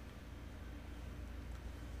just did?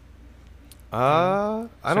 I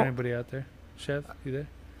don't. Anybody out there? Chev, you there?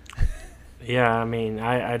 Yeah, I mean,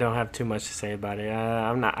 I don't have too much to say about it.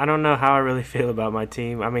 I don't know how I really feel about my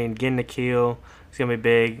team. I mean, getting N'Keal is gonna be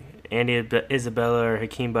big. Andy Isabella or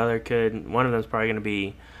Hakeem Butler one of them is probably gonna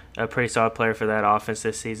be a pretty solid player for that offense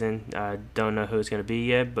this season. I don't know who it's gonna be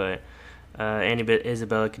yet, but Andy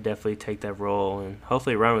Isabella could definitely take that role and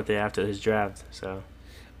hopefully run with it after this draft. So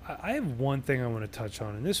I have one thing I want to touch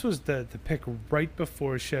on, and this was the pick right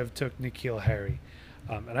before Chev took N'Keal Harry.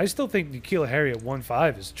 And I still think N'Keal Harry at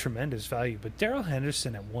 1.5 is tremendous value, but Darrell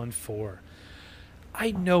Henderson at 1.4.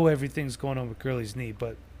 I know everything's going on with Gurley's knee,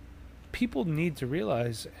 but people need to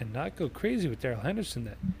realize and not go crazy with Darrell Henderson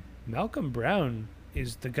that Malcolm Brown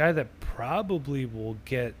is the guy that probably will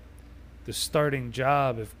get the starting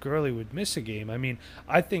job if Gurley would miss a game. I mean,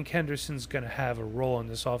 I think Henderson's going to have a role in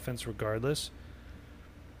this offense regardless.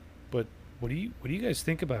 But what do you guys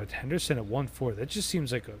think about Henderson at 1.4? That just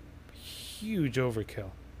seems like a huge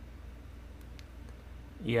overkill.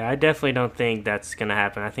 Yeah, I definitely don't think that's going to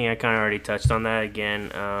happen. I think I kind of already touched on that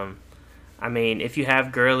again. I mean, if you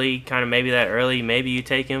have Gurley kind of maybe that early, maybe you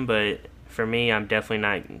take him. But for me, I'm definitely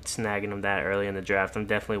not snagging him that early in the draft. I'm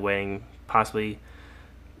definitely waiting possibly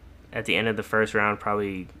at the end of the first round,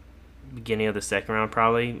 probably beginning of the second round,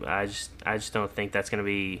 probably. I just don't think that's going to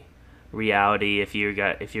be reality if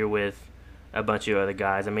you're with a bunch of other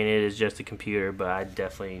guys. I mean, it is just a computer, but I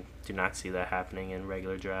definitely do not see that happening in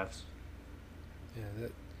regular drafts. Yeah,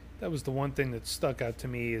 that was the one thing that stuck out to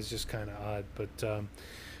me is just kind of odd. But all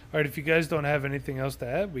right, if you guys don't have anything else to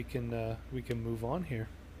add, we can move on here.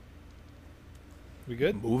 We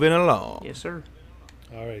good? Moving along. Yes, sir.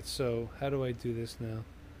 All right. So how do I do this now?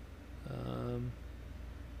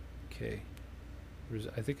 Okay.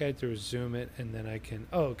 I think I had to resume it, and then I can...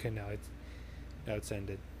 Oh, okay, now it's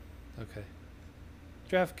ended. Okay.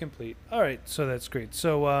 Draft complete. All right, so that's great.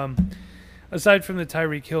 So, aside from the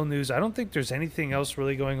Tyreek Hill news, I don't think there's anything else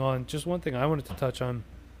really going on. Just one thing I wanted to touch on.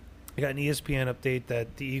 I got an ESPN update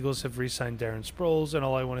that the Eagles have re-signed Darren Sproles, and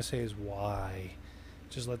all I want to say is why?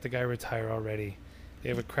 Just let the guy retire already. They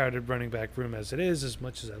have a crowded running back room as it is. As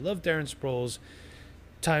much as I love Darren Sproles,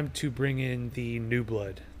 time to bring in the new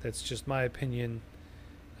blood. That's just my opinion.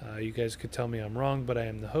 You guys could tell me I'm wrong, but I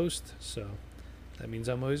am the host, so that means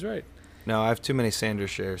I'm always right. No, I have too many Sanders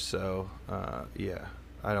shares, so yeah,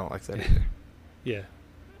 I don't like that either. Yeah.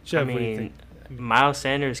 Jeff, I what do you mean, think? Miles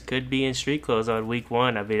Sanders could be in street clothes on week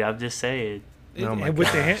 1. I mean, I'm just saying. And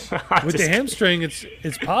with the hamstring,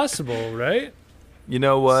 it's possible, right? You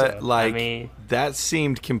know what? So, that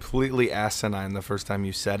seemed completely asinine the first time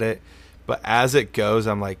you said it, but as it goes,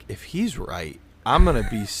 I'm like, if he's right, I'm gonna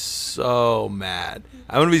be so mad.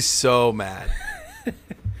 I'm gonna be so mad.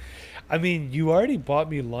 I mean, you already bought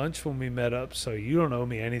me lunch when we met up, so you don't owe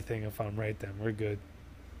me anything if I'm right then. We're good.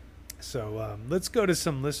 So let's go to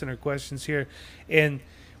some listener questions here. And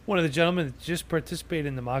one of the gentlemen that just participated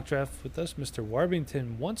in the mock draft with us, Mr.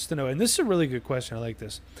 Warbington, wants to know, and this is a really good question. I like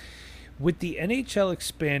this. With the NHL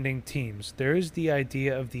expanding teams, there is the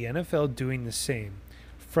idea of the NFL doing the same.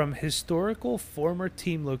 From historical former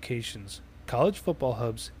team locations, college football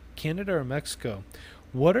hubs, Canada or Mexico,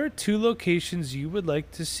 what are 2 locations you would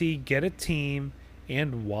like to see get a team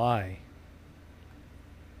and why?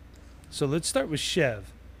 So let's start with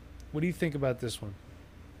Chev. What do you think about this one?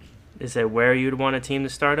 Is it where you'd want a team to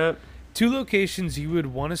start up? 2 locations you would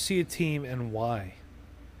want to see a team and why?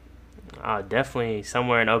 Definitely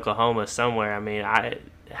somewhere in Oklahoma, somewhere. I mean,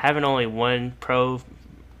 having only one pro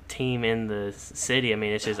team in the city, I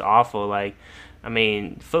mean, it's just awful. Like, I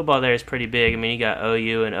mean, football there is pretty big. I mean, you got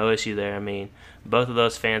OU and OSU there. I mean, both of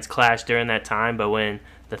those fans clash during that time, but when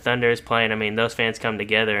the Thunder is playing, I mean, those fans come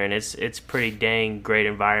together, and it's pretty dang great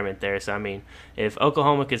environment there. So, I mean, if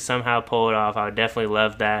Oklahoma could somehow pull it off, I would definitely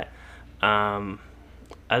love that.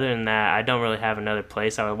 Other than that, I don't really have another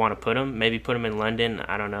place I would want to put them. Maybe put them in London.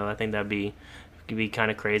 I don't know. I think could be kind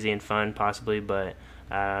of crazy and fun possibly, but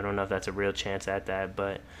I don't know if that's a real chance at that.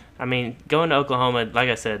 But, I mean, going to Oklahoma, like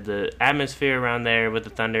I said, the atmosphere around there with the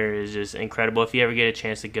Thunder is just incredible. If you ever get a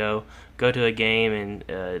chance to go to a game and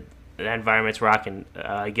that environment's rocking,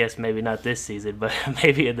 I guess maybe not this season, but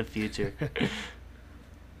maybe in the future.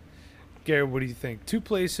 Garrett, what do you think? 2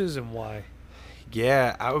 places and why?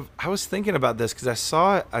 Yeah, I was thinking about this because I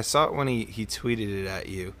saw it when he tweeted it at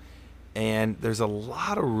you, and there's a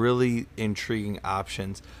lot of really intriguing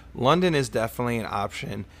options. London is definitely an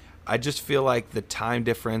option. I just feel like the time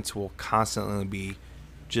difference will constantly be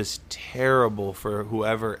just terrible for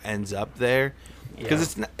whoever ends up there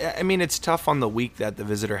because it's tough on the week that the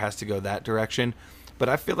visitor has to go that direction, but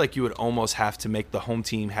I feel like you would almost have to make the home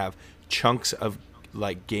team have chunks of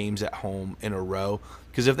like games at home in a row.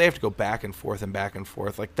 Because if they have to go back and forth,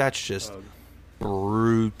 like that's just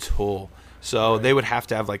brutal. So They would have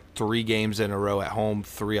to have like 3 games in a row at home,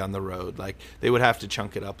 3 on the road. Like they would have to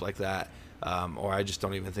chunk it up like that, or I just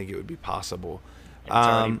don't even think it would be possible. It's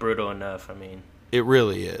already brutal enough. I mean, it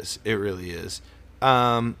really is. It really is.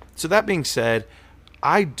 So that being said,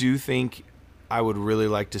 I do think I would really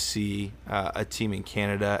like to see a team in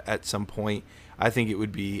Canada at some point. I think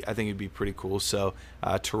it'd be pretty cool. So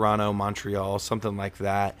Toronto, Montreal, something like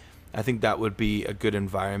that. I think that would be a good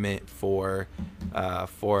environment for an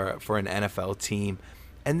NFL team.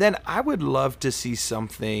 And then I would love to see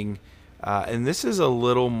something, and this is a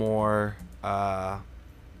little more off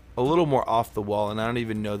the wall. And I don't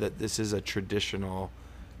even know that this is a traditional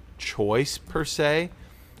choice per se.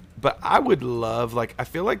 But I would love, I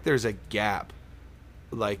feel like there's a gap,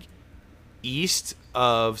 east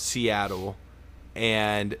of Seattle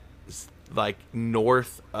and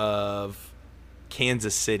north of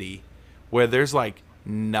Kansas City where there's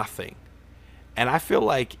nothing. And I feel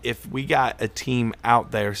like if we got a team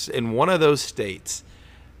out there in one of those states,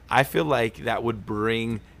 I feel like that would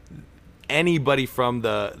bring anybody from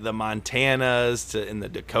the Montanas to in the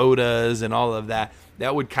Dakotas and all of that.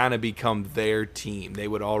 That would kind of become their team. They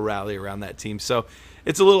would all rally around that team. So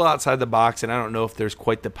it's a little outside the box, and I don't know if there's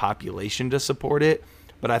quite the population to support it,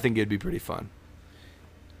 but I think it'd be pretty fun.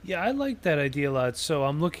 Yeah, I like that idea a lot. So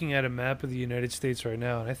I'm looking at a map of the United States right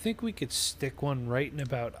now, and I think we could stick one right in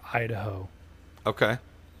about Idaho. Okay.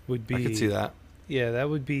 I could see that. Yeah, that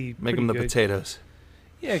would be Make them the good. potatoes.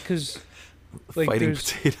 Yeah, because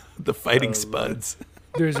the fighting spuds.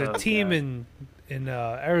 There's a team in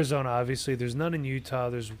Arizona, obviously. There's none in Utah.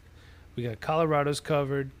 There's We got Colorado's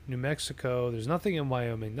covered, New Mexico. There's nothing in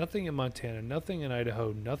Wyoming, nothing in Montana, nothing in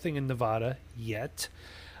Idaho, nothing in Nevada yet,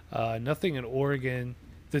 nothing in Oregon,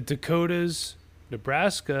 the Dakotas,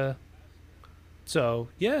 Nebraska. So,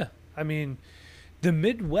 yeah, I mean, the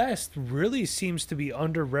Midwest really seems to be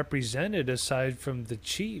underrepresented aside from the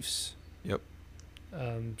Chiefs. Yep.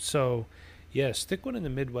 So, yeah, stick one in the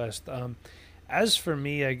Midwest. As for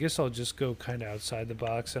me, I guess I'll just go kind of outside the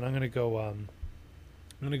box, and I'm going to go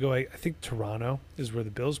I think Toronto is where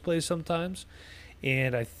the Bills play sometimes,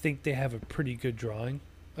 and I think they have a pretty good drawing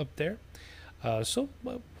up there. So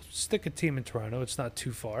stick a team in Toronto. It's not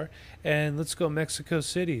too far. And let's go Mexico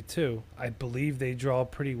City, too. I believe they draw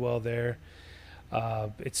pretty well there.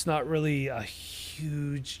 It's not really a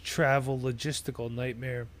huge travel logistical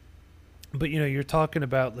nightmare. But, you're talking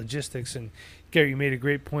about logistics, and Gary, you made a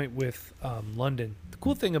great point with London. The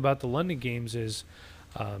cool thing about the London games is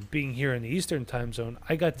being here in the Eastern time zone,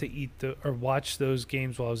 I got to watch those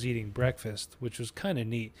games while I was eating breakfast, which was kind of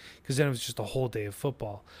neat because then it was just a whole day of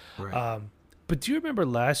football. Right. But do you remember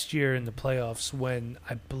last year in the playoffs when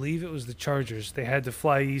I believe it was the Chargers, they had to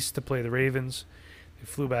fly east to play the Ravens. They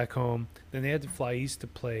flew back home. Then they had to fly east to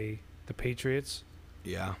play the Patriots.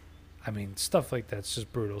 Yeah. I mean, stuff like that's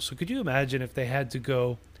just brutal. So could you imagine if they had to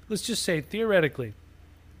go, let's just say theoretically,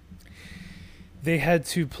 they had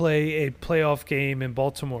to play a playoff game in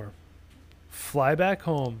Baltimore, fly back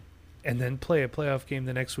home, and then play a playoff game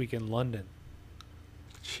the next week in London.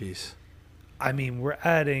 Jeez. I mean, we're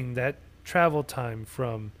adding that travel time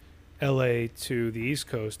from LA to the East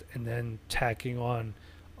Coast and then tacking on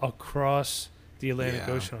across the Atlantic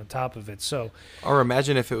Ocean on top of it. So, or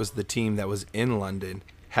imagine if it was the team that was in London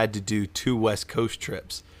had to do 2 West Coast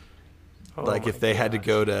trips. Like if they had to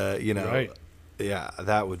go to, right. Yeah,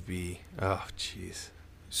 that would be, oh, jeez.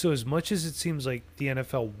 So as much as it seems like the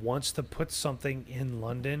NFL wants to put something in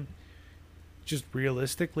London, just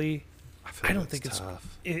realistically, I don't think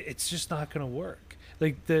it's just not going to work.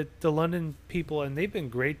 Like the London people, and they've been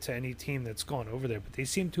great to any team that's gone over there, but they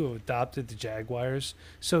seem to have adopted the Jaguars.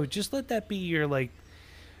 So just let that be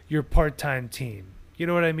your part-time team. You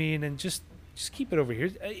know what I mean? And just keep it over here.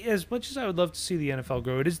 As much as I would love to see the NFL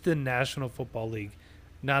grow, it is the National Football League,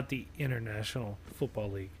 not the International Football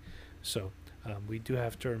League. So we do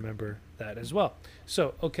have to remember that as well.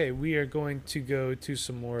 So, okay, we are going to go to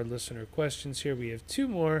some more listener questions here. We have 2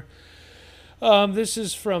 more. This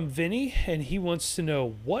is from Vinny, and he wants to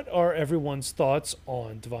know, what are everyone's thoughts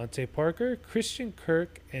on Devontae Parker, Christian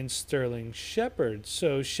Kirk, and Sterling Shepard?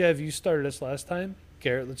 So, Chev, you started us last time.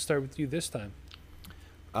 Garrett, let's start with you this time.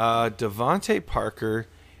 Devontae Parker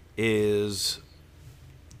is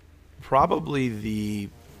probably the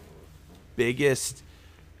biggest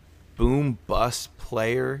boom-bust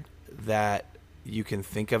player that you can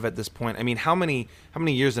think of at this point. I mean, how many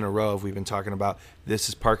years in a row have we been talking about this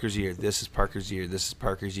is Parker's year, this is Parker's year, this is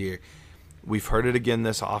Parker's year? We've heard it again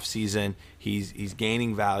this offseason. He's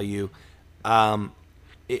gaining value.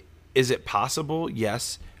 Is it possible?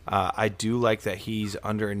 Yes. I do like that he's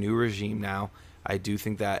under a new regime now. I do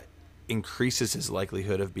think that increases his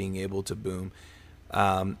likelihood of being able to boom.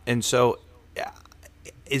 And so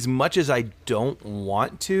as much as I don't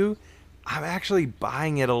want to, I'm actually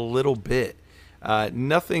buying it a little bit.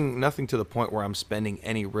 Nothing to the point where I'm spending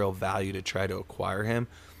any real value to try to acquire him.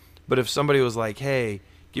 But if somebody was like, hey,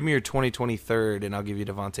 give me your 2023 and I'll give you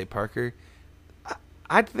Devontae Parker,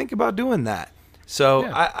 I'd think about doing that. So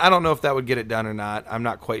yeah. I don't know if that would get it done or not. I'm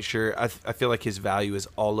not quite sure. I feel like his value is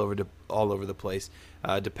all over the place,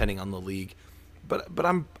 depending on the league. But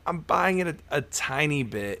I'm buying it a tiny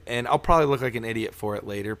bit, and I'll probably look like an idiot for it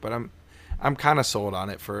later. But I'm kind of sold on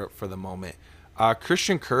it for the moment.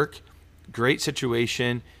 Christian Kirk, great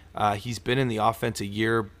situation. He's been in the offense a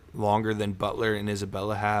year longer than Butler and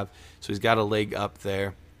Isabella have, so he's got a leg up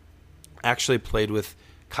there. Actually played with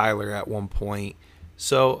Kyler at one point.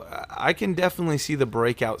 So I can definitely see the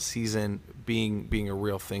breakout season being a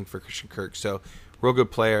real thing for Christian Kirk. So real good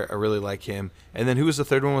player. I really like him. And then who was the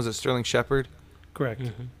third one? Was it Sterling Shepard? Correct.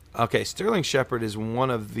 Mm-hmm. Okay, Sterling Shepard is one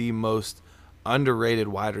of the most underrated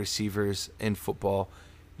wide receivers in football.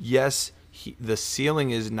 Yes, the ceiling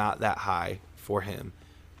is not that high for him,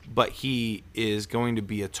 but he is going to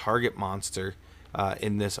be a target monster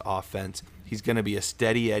in this offense. He's going to be a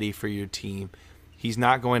steady Eddie for your team. He's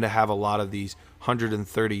not going to have a lot of these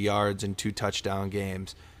 130 yards and 2 touchdown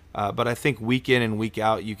games. But I think week in and week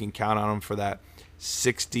out, you can count on him for that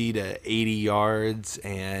 60 to 80 yards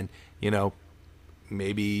and,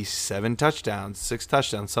 maybe 7 touchdowns, 6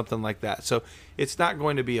 touchdowns, something like that. So it's not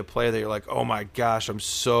going to be a player that you're like, oh my gosh, I'm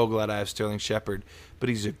so glad I have Sterling Shepard. But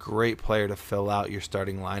he's a great player to fill out your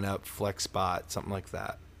starting lineup, flex spot, something like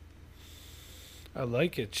that. I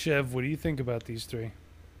like it. Chev, what do you think about these three?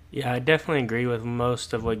 Yeah, I definitely agree with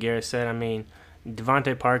most of what Garrett said. I mean,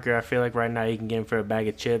 Devontae Parker, I feel like right now you can get him for a bag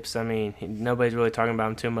of chips. I mean, nobody's really talking about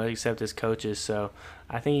him too much except his coaches. So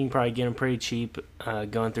I think you can probably get him pretty cheap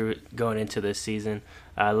going into this season.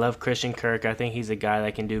 I love Christian Kirk. I think he's a guy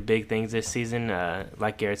that can do big things this season.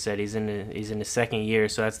 Like Garrett said, he's in his second year,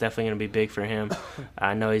 so that's definitely going to be big for him.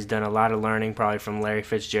 I know he's done a lot of learning probably from Larry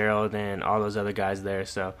Fitzgerald and all those other guys there.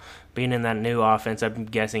 So being in that new offense, I'm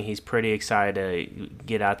guessing he's pretty excited to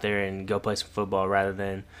get out there and go play some football rather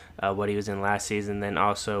than what he was in last season. Then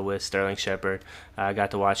also with Sterling Shepard, I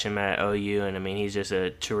got to watch him at OU, and I mean he's just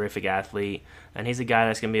a terrific athlete, and he's a guy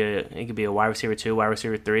that's gonna be a wide receiver 2, wide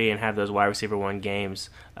receiver 3, and have those wide receiver 1 games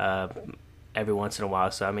every once in a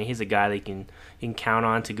while. So I mean he's a guy that you can count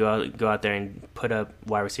on to go out there and put up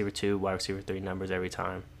wide receiver 2, wide receiver 3 numbers every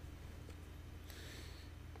time.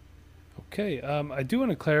 Okay, I do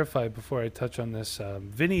want to clarify before I touch on this.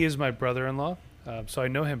 Vinny is my brother-in-law, so I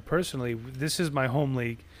know him personally. This is my home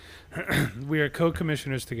league. We are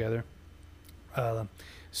co-commissioners together.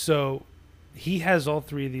 So he has all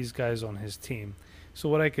three of these guys on his team. So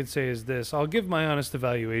what I could say is this. I'll give my honest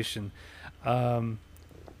evaluation.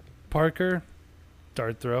 Parker,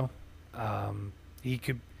 dart throw.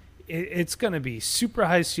 It's going to be super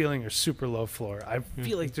high ceiling or super low floor. I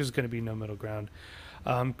feel like there's going to be no middle ground.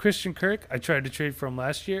 Christian Kirk, I tried to trade for him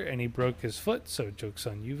last year, and he broke his foot. So joke's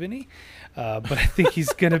on you, Vinny. But I think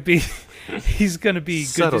he's gonna be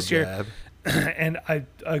good this year. And I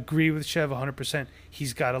agree with Chev 100%.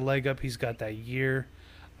 He's got a leg up. He's got that year.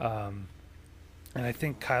 And I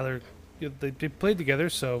think Kyler, they played together,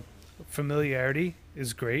 so familiarity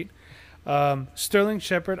is great. Sterling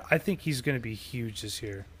Shepard, I think he's going to be huge this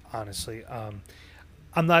year, honestly.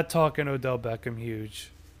 I'm not talking Odell Beckham huge.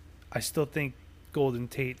 I still think Golden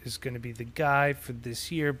Tate is going to be the guy for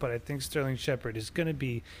this year, but I think Sterling Shepard is going to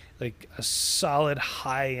be like a solid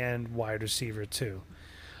high-end wide receiver too.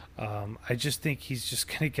 I just think he's just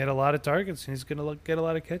going to get a lot of targets and he's going to get a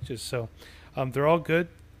lot of catches. So they're all good,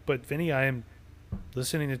 but Vinny, I am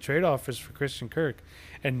listening to trade offers for Christian Kirk.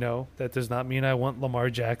 And no, that does not mean I want Lamar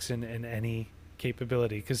Jackson in any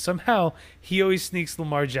capability, because somehow he always sneaks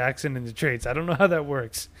Lamar Jackson into trades. I don't know how that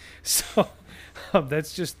works. So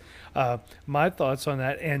that's just my thoughts on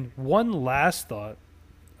that. And one last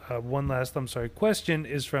question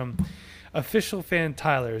is from official fan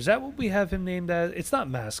Tyler. Is that what we have him named as? It's not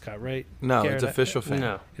mascot, right? No, Garrett, it's official fan.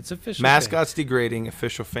 No, it's official. Mascot's degrading.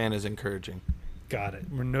 Official fan is encouraging. Got it.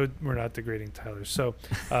 We're not degrading Tyler. So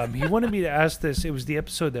he wanted me to ask this. It was the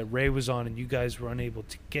episode that Ray was on, and you guys were unable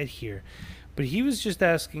to get here. But he was just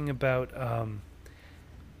asking about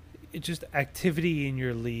just activity in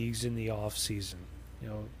your leagues in the off season. You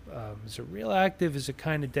know, is it real active? Is it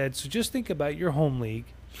kind of dead? So just think about your home league.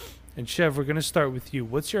 And Chev, we're going to start with you.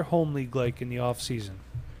 What's your home league like in the off season?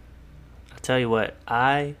 I'll tell you what,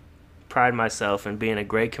 I pride myself in being a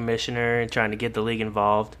great commissioner and trying to get the league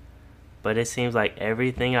involved. But it seems like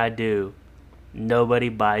everything I do, nobody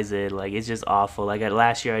buys it. Like, it's just awful. Like,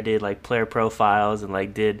 last year I did, like, player profiles and,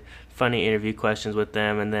 like, did funny interview questions with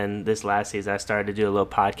them. And then this last season I started to do a little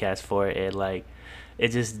podcast for it. And, like, it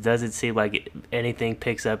just doesn't seem like anything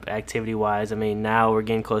picks up activity-wise. I mean, now we're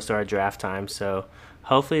getting close to our draft time, so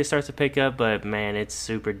hopefully it starts to pick up. But, man, it's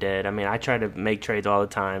super dead. I mean, I try to make trades all the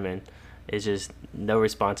time, and it's just no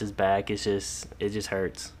responses back. It just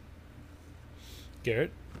hurts.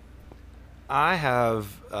 Garrett? I have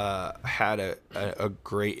had a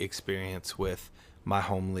great experience with my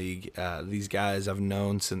home league. These guys I've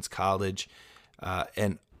known since college,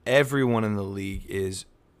 and everyone in the league is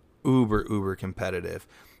uber competitive.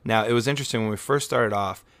 Now, it was interesting when we first started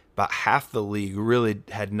off, about half the league really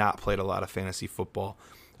had not played a lot of fantasy football.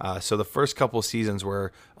 So the first couple of seasons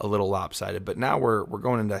were a little lopsided, but now we're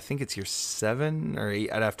going into, I think it's year 7 or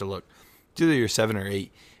 8. I'd have to look. It's either year 7 or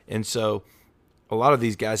 8. And so a lot of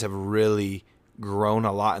these guys have really grown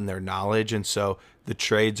a lot in their knowledge, and so the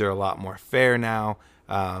trades are a lot more fair now.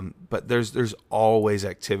 But there's always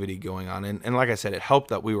activity going on. And like I said, it helped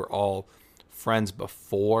that we were all friends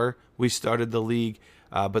before we started the league.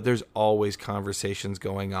 But there's always conversations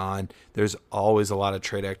going on. There's always a lot of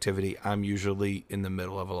trade activity. I'm usually in the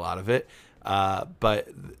middle of a lot of it. But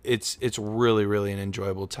it's really an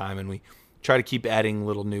enjoyable time, and we try to keep adding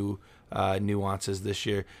little new nuances this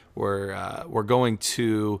year. We're going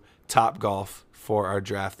to Top Golf for our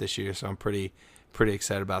draft this year, so I'm pretty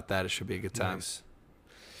excited about that. It should be a good time.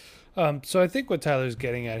 Nice. So I think what Tyler's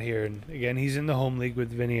getting at here, and again, he's in the home league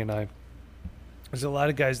with Vinny and I, there's a lot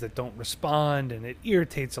of guys that don't respond, and it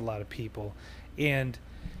irritates a lot of people. And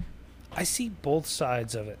I see both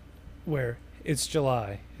sides of it, where it's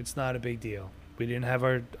July, it's not a big deal. We didn't have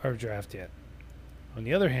our draft yet. On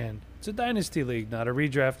the other hand, it's a dynasty league, not a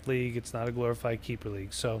redraft league. It's not a glorified keeper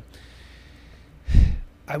league. So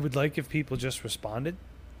I would like if people just responded.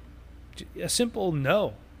 A simple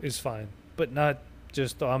no is fine, but not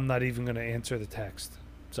just, I'm not even going to answer the text.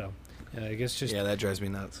 So I guess just... Yeah, that drives me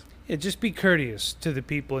nuts. Yeah, just be courteous to the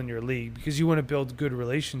people in your league because you want to build good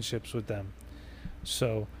relationships with them.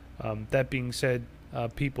 So that being said,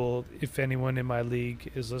 people, if anyone in my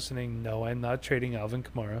league is listening, no, I'm not trading Alvin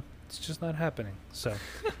Kamara. It's just not happening. So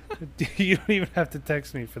you don't even have to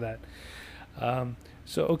text me for that.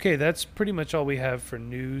 So, okay, that's pretty much all we have for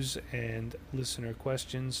news and listener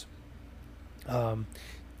questions.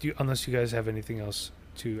 Unless you guys have anything else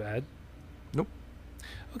to add? Nope.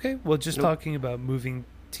 Okay, well, just talking about moving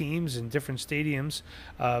teams and different stadiums,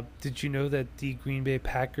 did you know that the Green Bay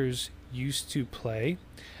Packers used to play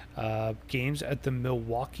games at the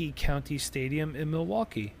Milwaukee County Stadium in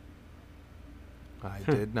Milwaukee? I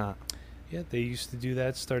did not. Yeah, they used to do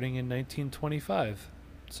that starting in 1925.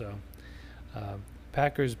 So,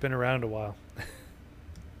 Packers been around a while.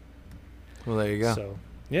 Well, there you go. So,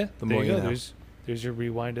 yeah, The there more you go. you know. There's your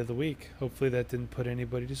rewind of the week. Hopefully that didn't put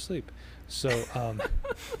anybody to sleep. So,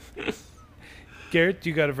 Garrett,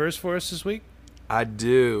 you got a verse for us this week? I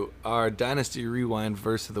do. Our Dynasty Rewind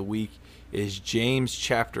verse of the week is James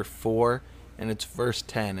chapter 4, and it's verse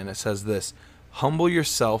 10, and it says this: "Humble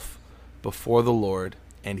yourself before the Lord,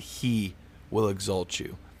 and he will exalt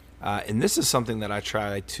you." And this is something that I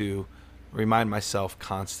try to remind myself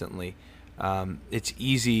constantly. It's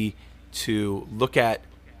easy to look at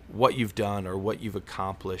what you've done or what you've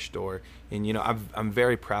accomplished, I'm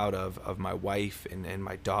very proud of my wife and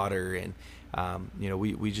my daughter, and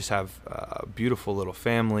we just have a beautiful little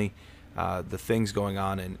family. The things going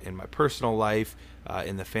on in my personal life,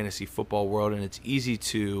 in the fantasy football world, and it's easy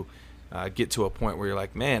to get to a point where you're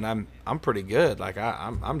like, man, I'm pretty good. Like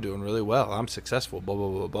I'm doing really well. I'm successful. Blah blah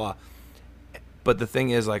blah blah. But the thing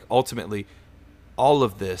is, like, ultimately, all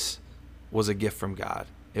of this was a gift from God.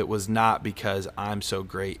 It was not because I'm so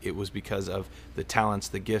great. It was because of the talents,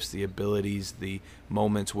 the gifts, the abilities, the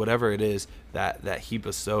moments, whatever it is that he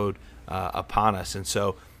bestowed upon us. And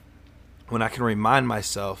so when I can remind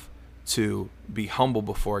myself to be humble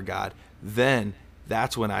before God, then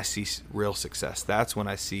that's when I see real success. That's when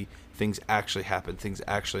I see things actually happen, things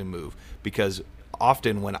actually move. Because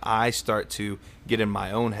often when I start to get in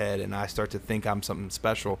my own head and I start to think I'm something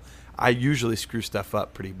special, I usually screw stuff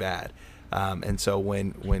up pretty bad. And so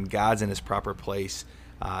when God's in his proper place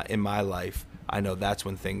in my life, I know that's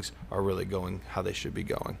when things are really going how they should be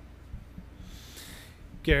going.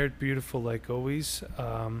 Garrett, beautiful like always.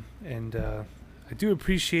 And I do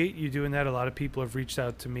appreciate you doing that. A lot of people have reached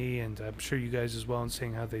out to me, and I'm sure you guys as well, and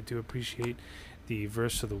saying how they do appreciate the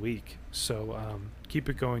verse of the week. So keep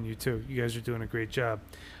it going, you too. You guys are doing a great job.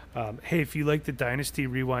 Hey, if you like the Dynasty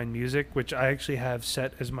Rewind music, which I actually have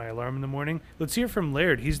set as my alarm in the morning, let's hear from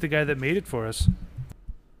Laird. He's the guy that made it for us.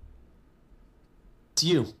 It's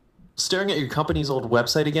you, staring at your company's old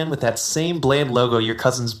website again with that same bland logo your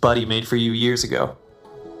cousin's buddy made for you years ago.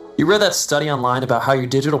 You read that study online about how your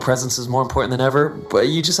digital presence is more important than ever, but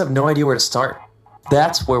you just have no idea where to start.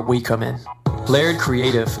 That's where we come in. Laird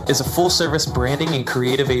Creative is a full-service branding and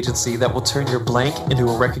creative agency that will turn your blank into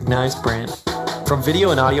a recognized brand. From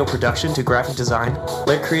video and audio production to graphic design,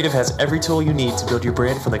 Laird Creative has every tool you need to build your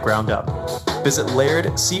brand from the ground up. Visit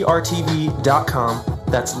LairdCRTV.com.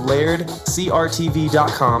 That's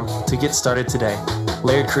LairdCRTV.com to get started today.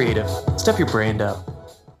 Laird Creative. Step your brand up.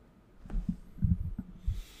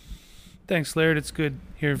 Thanks, Laird. It's good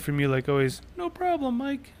hearing from you like always. No problem,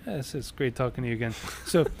 Mike. Yes, it's great talking to you again.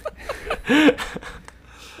 So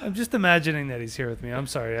I'm just imagining that he's here with me. I'm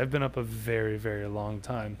sorry. I've been up a very, very long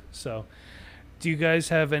time. So do you guys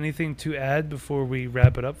have anything to add before we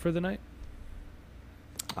wrap it up for the night?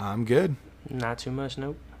 I'm good. Not too much,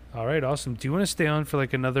 nope. All right, awesome. Do you want to stay on for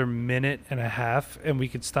like another minute and a half, and we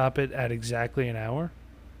could stop it at exactly an hour?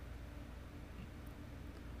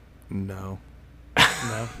 No.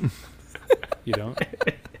 No? You don't?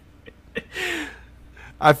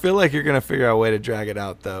 I feel like you're going to figure out a way to drag it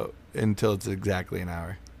out, though, until it's exactly an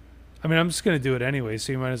hour. I mean, I'm just going to do it anyway,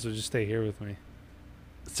 so you might as well just stay here with me.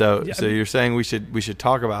 So Yeah, so you're saying we should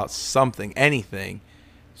talk about something, anything,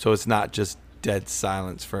 so it's not just dead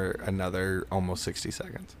silence for another almost 60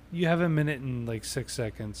 seconds. You have a minute and like 6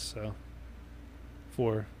 seconds, so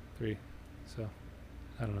 4, 3, so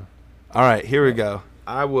I don't know. All right, here we go.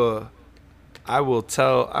 I'm going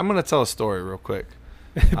to tell a story real quick.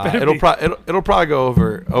 It'll probably go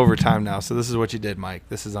over time now. So this is what you did, Mike.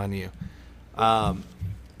 This is on you. I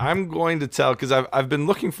I'm going to tell, because I've been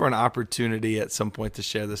looking for an opportunity at some point to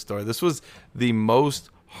share this story. This was the most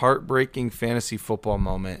heartbreaking fantasy football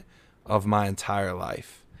moment of my entire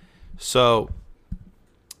life. So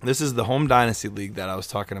this is the home dynasty league that I was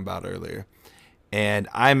talking about earlier, and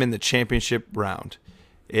I'm in the championship round.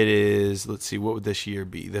 It is, let's see, what would this year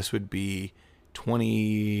be? This would be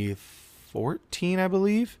 2014, I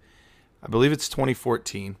believe. I believe it's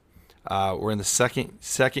 2014. We're in the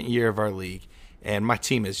second year of our league, and my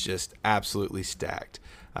team is just absolutely stacked.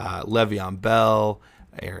 Le'Veon Bell,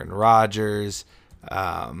 Aaron Rodgers,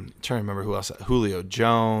 trying to remember who else. Julio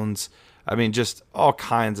Jones. I mean, just all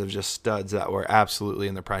kinds of just studs that were absolutely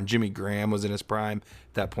in their prime. Jimmy Graham was in his prime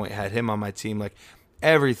at that point. Had him on my team. Like,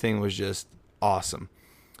 everything was just awesome.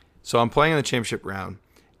 So I'm playing in the championship round,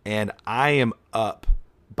 and I am up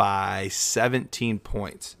by 17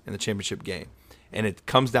 points in the championship game. And it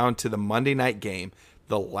comes down to the Monday night game.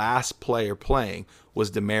 The last player playing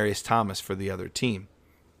was Demaryius Thomas for the other team.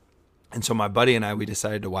 And so my buddy and I, we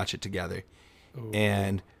decided to watch it together. Ooh.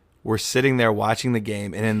 And we're sitting there watching the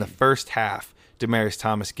game, and in the first half, Demaryius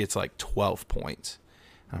Thomas gets like 12 points.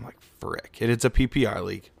 And I'm like, frick. It's a PPR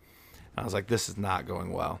league. And I was like, this is not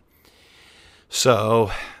going well.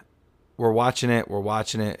 So we're watching it.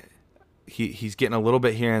 He's getting a little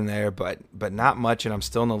bit here and there, but not much, and I'm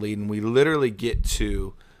still in the lead. And we literally get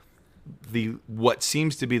to what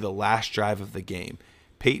seems to be the last drive of the game.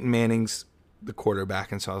 Peyton Manning's the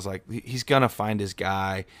quarterback, and so I was like, he's going to find his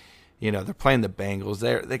guy. You know, they're playing the Bengals.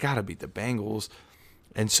 They got to beat the Bengals.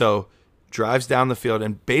 And so drives down the field,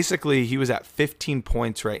 and basically he was at 15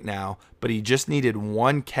 points right now, but he just needed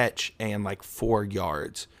one catch and like 4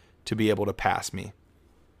 yards to be able to pass me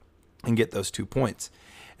and get those 2 points.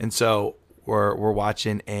 And so we're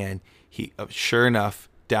watching, and he, sure enough,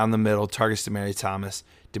 down the middle, targets Demaryius Thomas.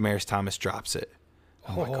 Demaryius Thomas drops it.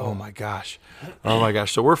 I'm like, oh my gosh.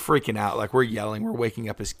 So we're freaking out. Like, we're yelling. We're waking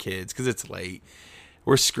up as kids because it's late.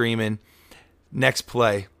 We're screaming. Next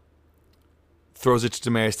play, throws it to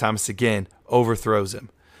Demaryius Thomas again, overthrows him.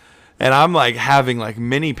 And I'm like having like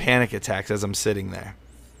mini panic attacks as I'm sitting there.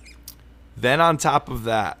 Then on top of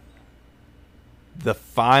that, the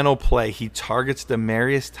final play, he targets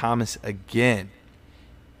Demaryius Thomas again,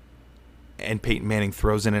 and Peyton Manning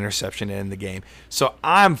throws an interception in the game. So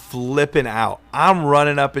I'm flipping out. I'm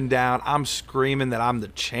running up and down. I'm screaming that I'm the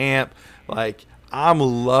champ. Like, I'm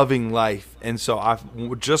loving life. And so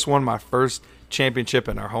I've just won my first championship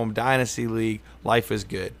in our home dynasty league. Life is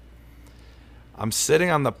good. I'm sitting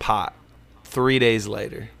on the pot 3 days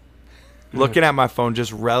later, looking at my phone,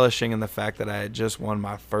 just relishing in the fact that I had just won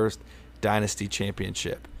my first dynasty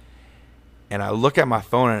championship. And I look at my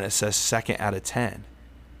phone, and it says 2nd out of 10.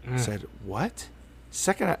 I said, what?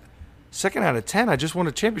 Second out of 10? I just won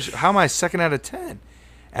a championship. How am I 2nd out of 10?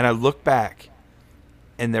 And I look back,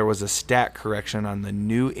 and there was a stat correction on the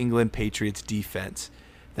New England Patriots defense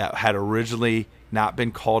that had originally not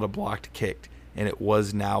been called a blocked kick, and it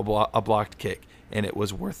was now a blocked kick, and it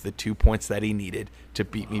was worth the 2 points that he needed to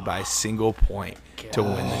beat me by a single point to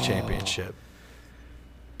win the championship.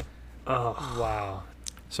 Oh, wow.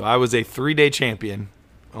 So I was a 3-day champion,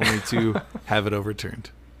 only to have it overturned.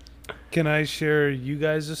 Can I share you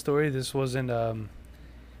guys a story? This isn't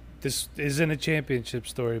a championship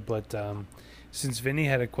story, but since Vinny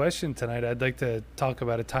had a question tonight, I'd like to talk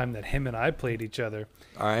about a time that him and I played each other.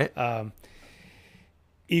 All right.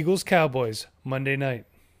 Eagles-Cowboys, Monday night,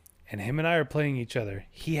 and him and I are playing each other.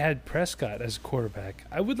 He had Prescott as quarterback.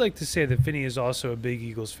 I would like to say that Vinny is also a big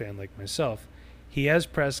Eagles fan like myself. He has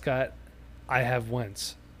Prescott. I have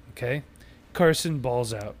Wentz. Okay? Carson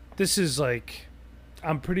balls out. This is like,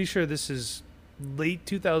 I'm pretty sure this is late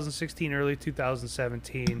 2016, early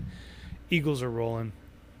 2017. Eagles are rolling.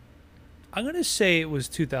 I'm going to say it was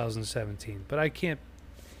 2017, but I can't.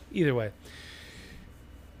 Either way.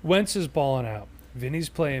 Wentz is balling out. Vinny's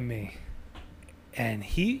playing me. And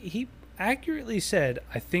he accurately said,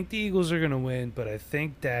 I think the Eagles are going to win, but I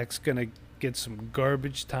think Dak's going to get some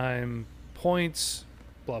garbage time points,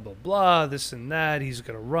 blah, blah, blah, this and that. He's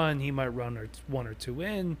going to run. He might run 1 or 2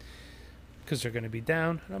 in because they're going to be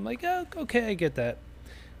down. And I'm like, oh, okay, I get that.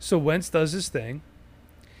 So Wentz does his thing,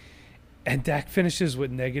 and Dak finishes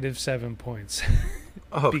with -7 points.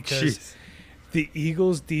 Oh, because jeez. The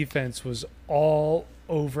Eagles' defense was all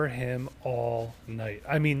over him all night.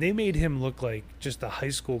 I mean, they made him look like just a high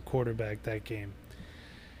school quarterback that game.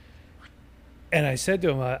 And I said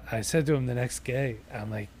to him the next day,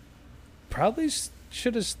 I'm like, probably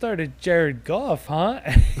should have started Jared Goff, huh?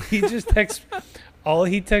 And he just all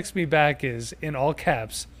he texts me back is in all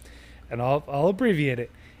caps, and I'll abbreviate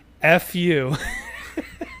it, F you.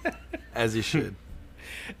 As he should.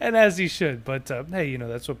 And as he should. But, hey,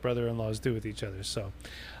 that's what brother-in-laws do with each other. So,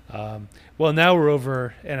 well, now we're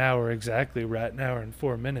over an hour exactly. We're at an hour and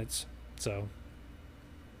 4 minutes. So,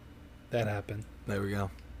 that happened. There we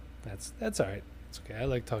go. That's all right. It's okay. I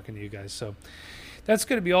like talking to you guys. So, that's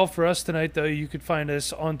going to be all for us tonight, though. You could find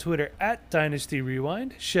us on Twitter at Dynasty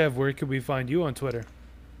Rewind. Chev, where can we find you on Twitter?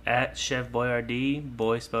 At Chev Boyardee,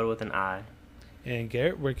 boy spelled with an I. And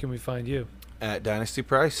Garrett, where can we find you? At Dynasty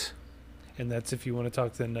Price. And that's if you want to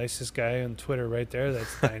talk to the nicest guy on Twitter right there.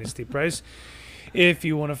 That's Dynasty Price. If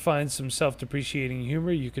you want to find some self-depreciating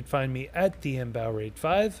humor, you could find me at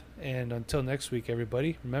DMBowerate5. And until next week,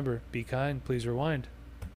 everybody, remember, be kind, please rewind.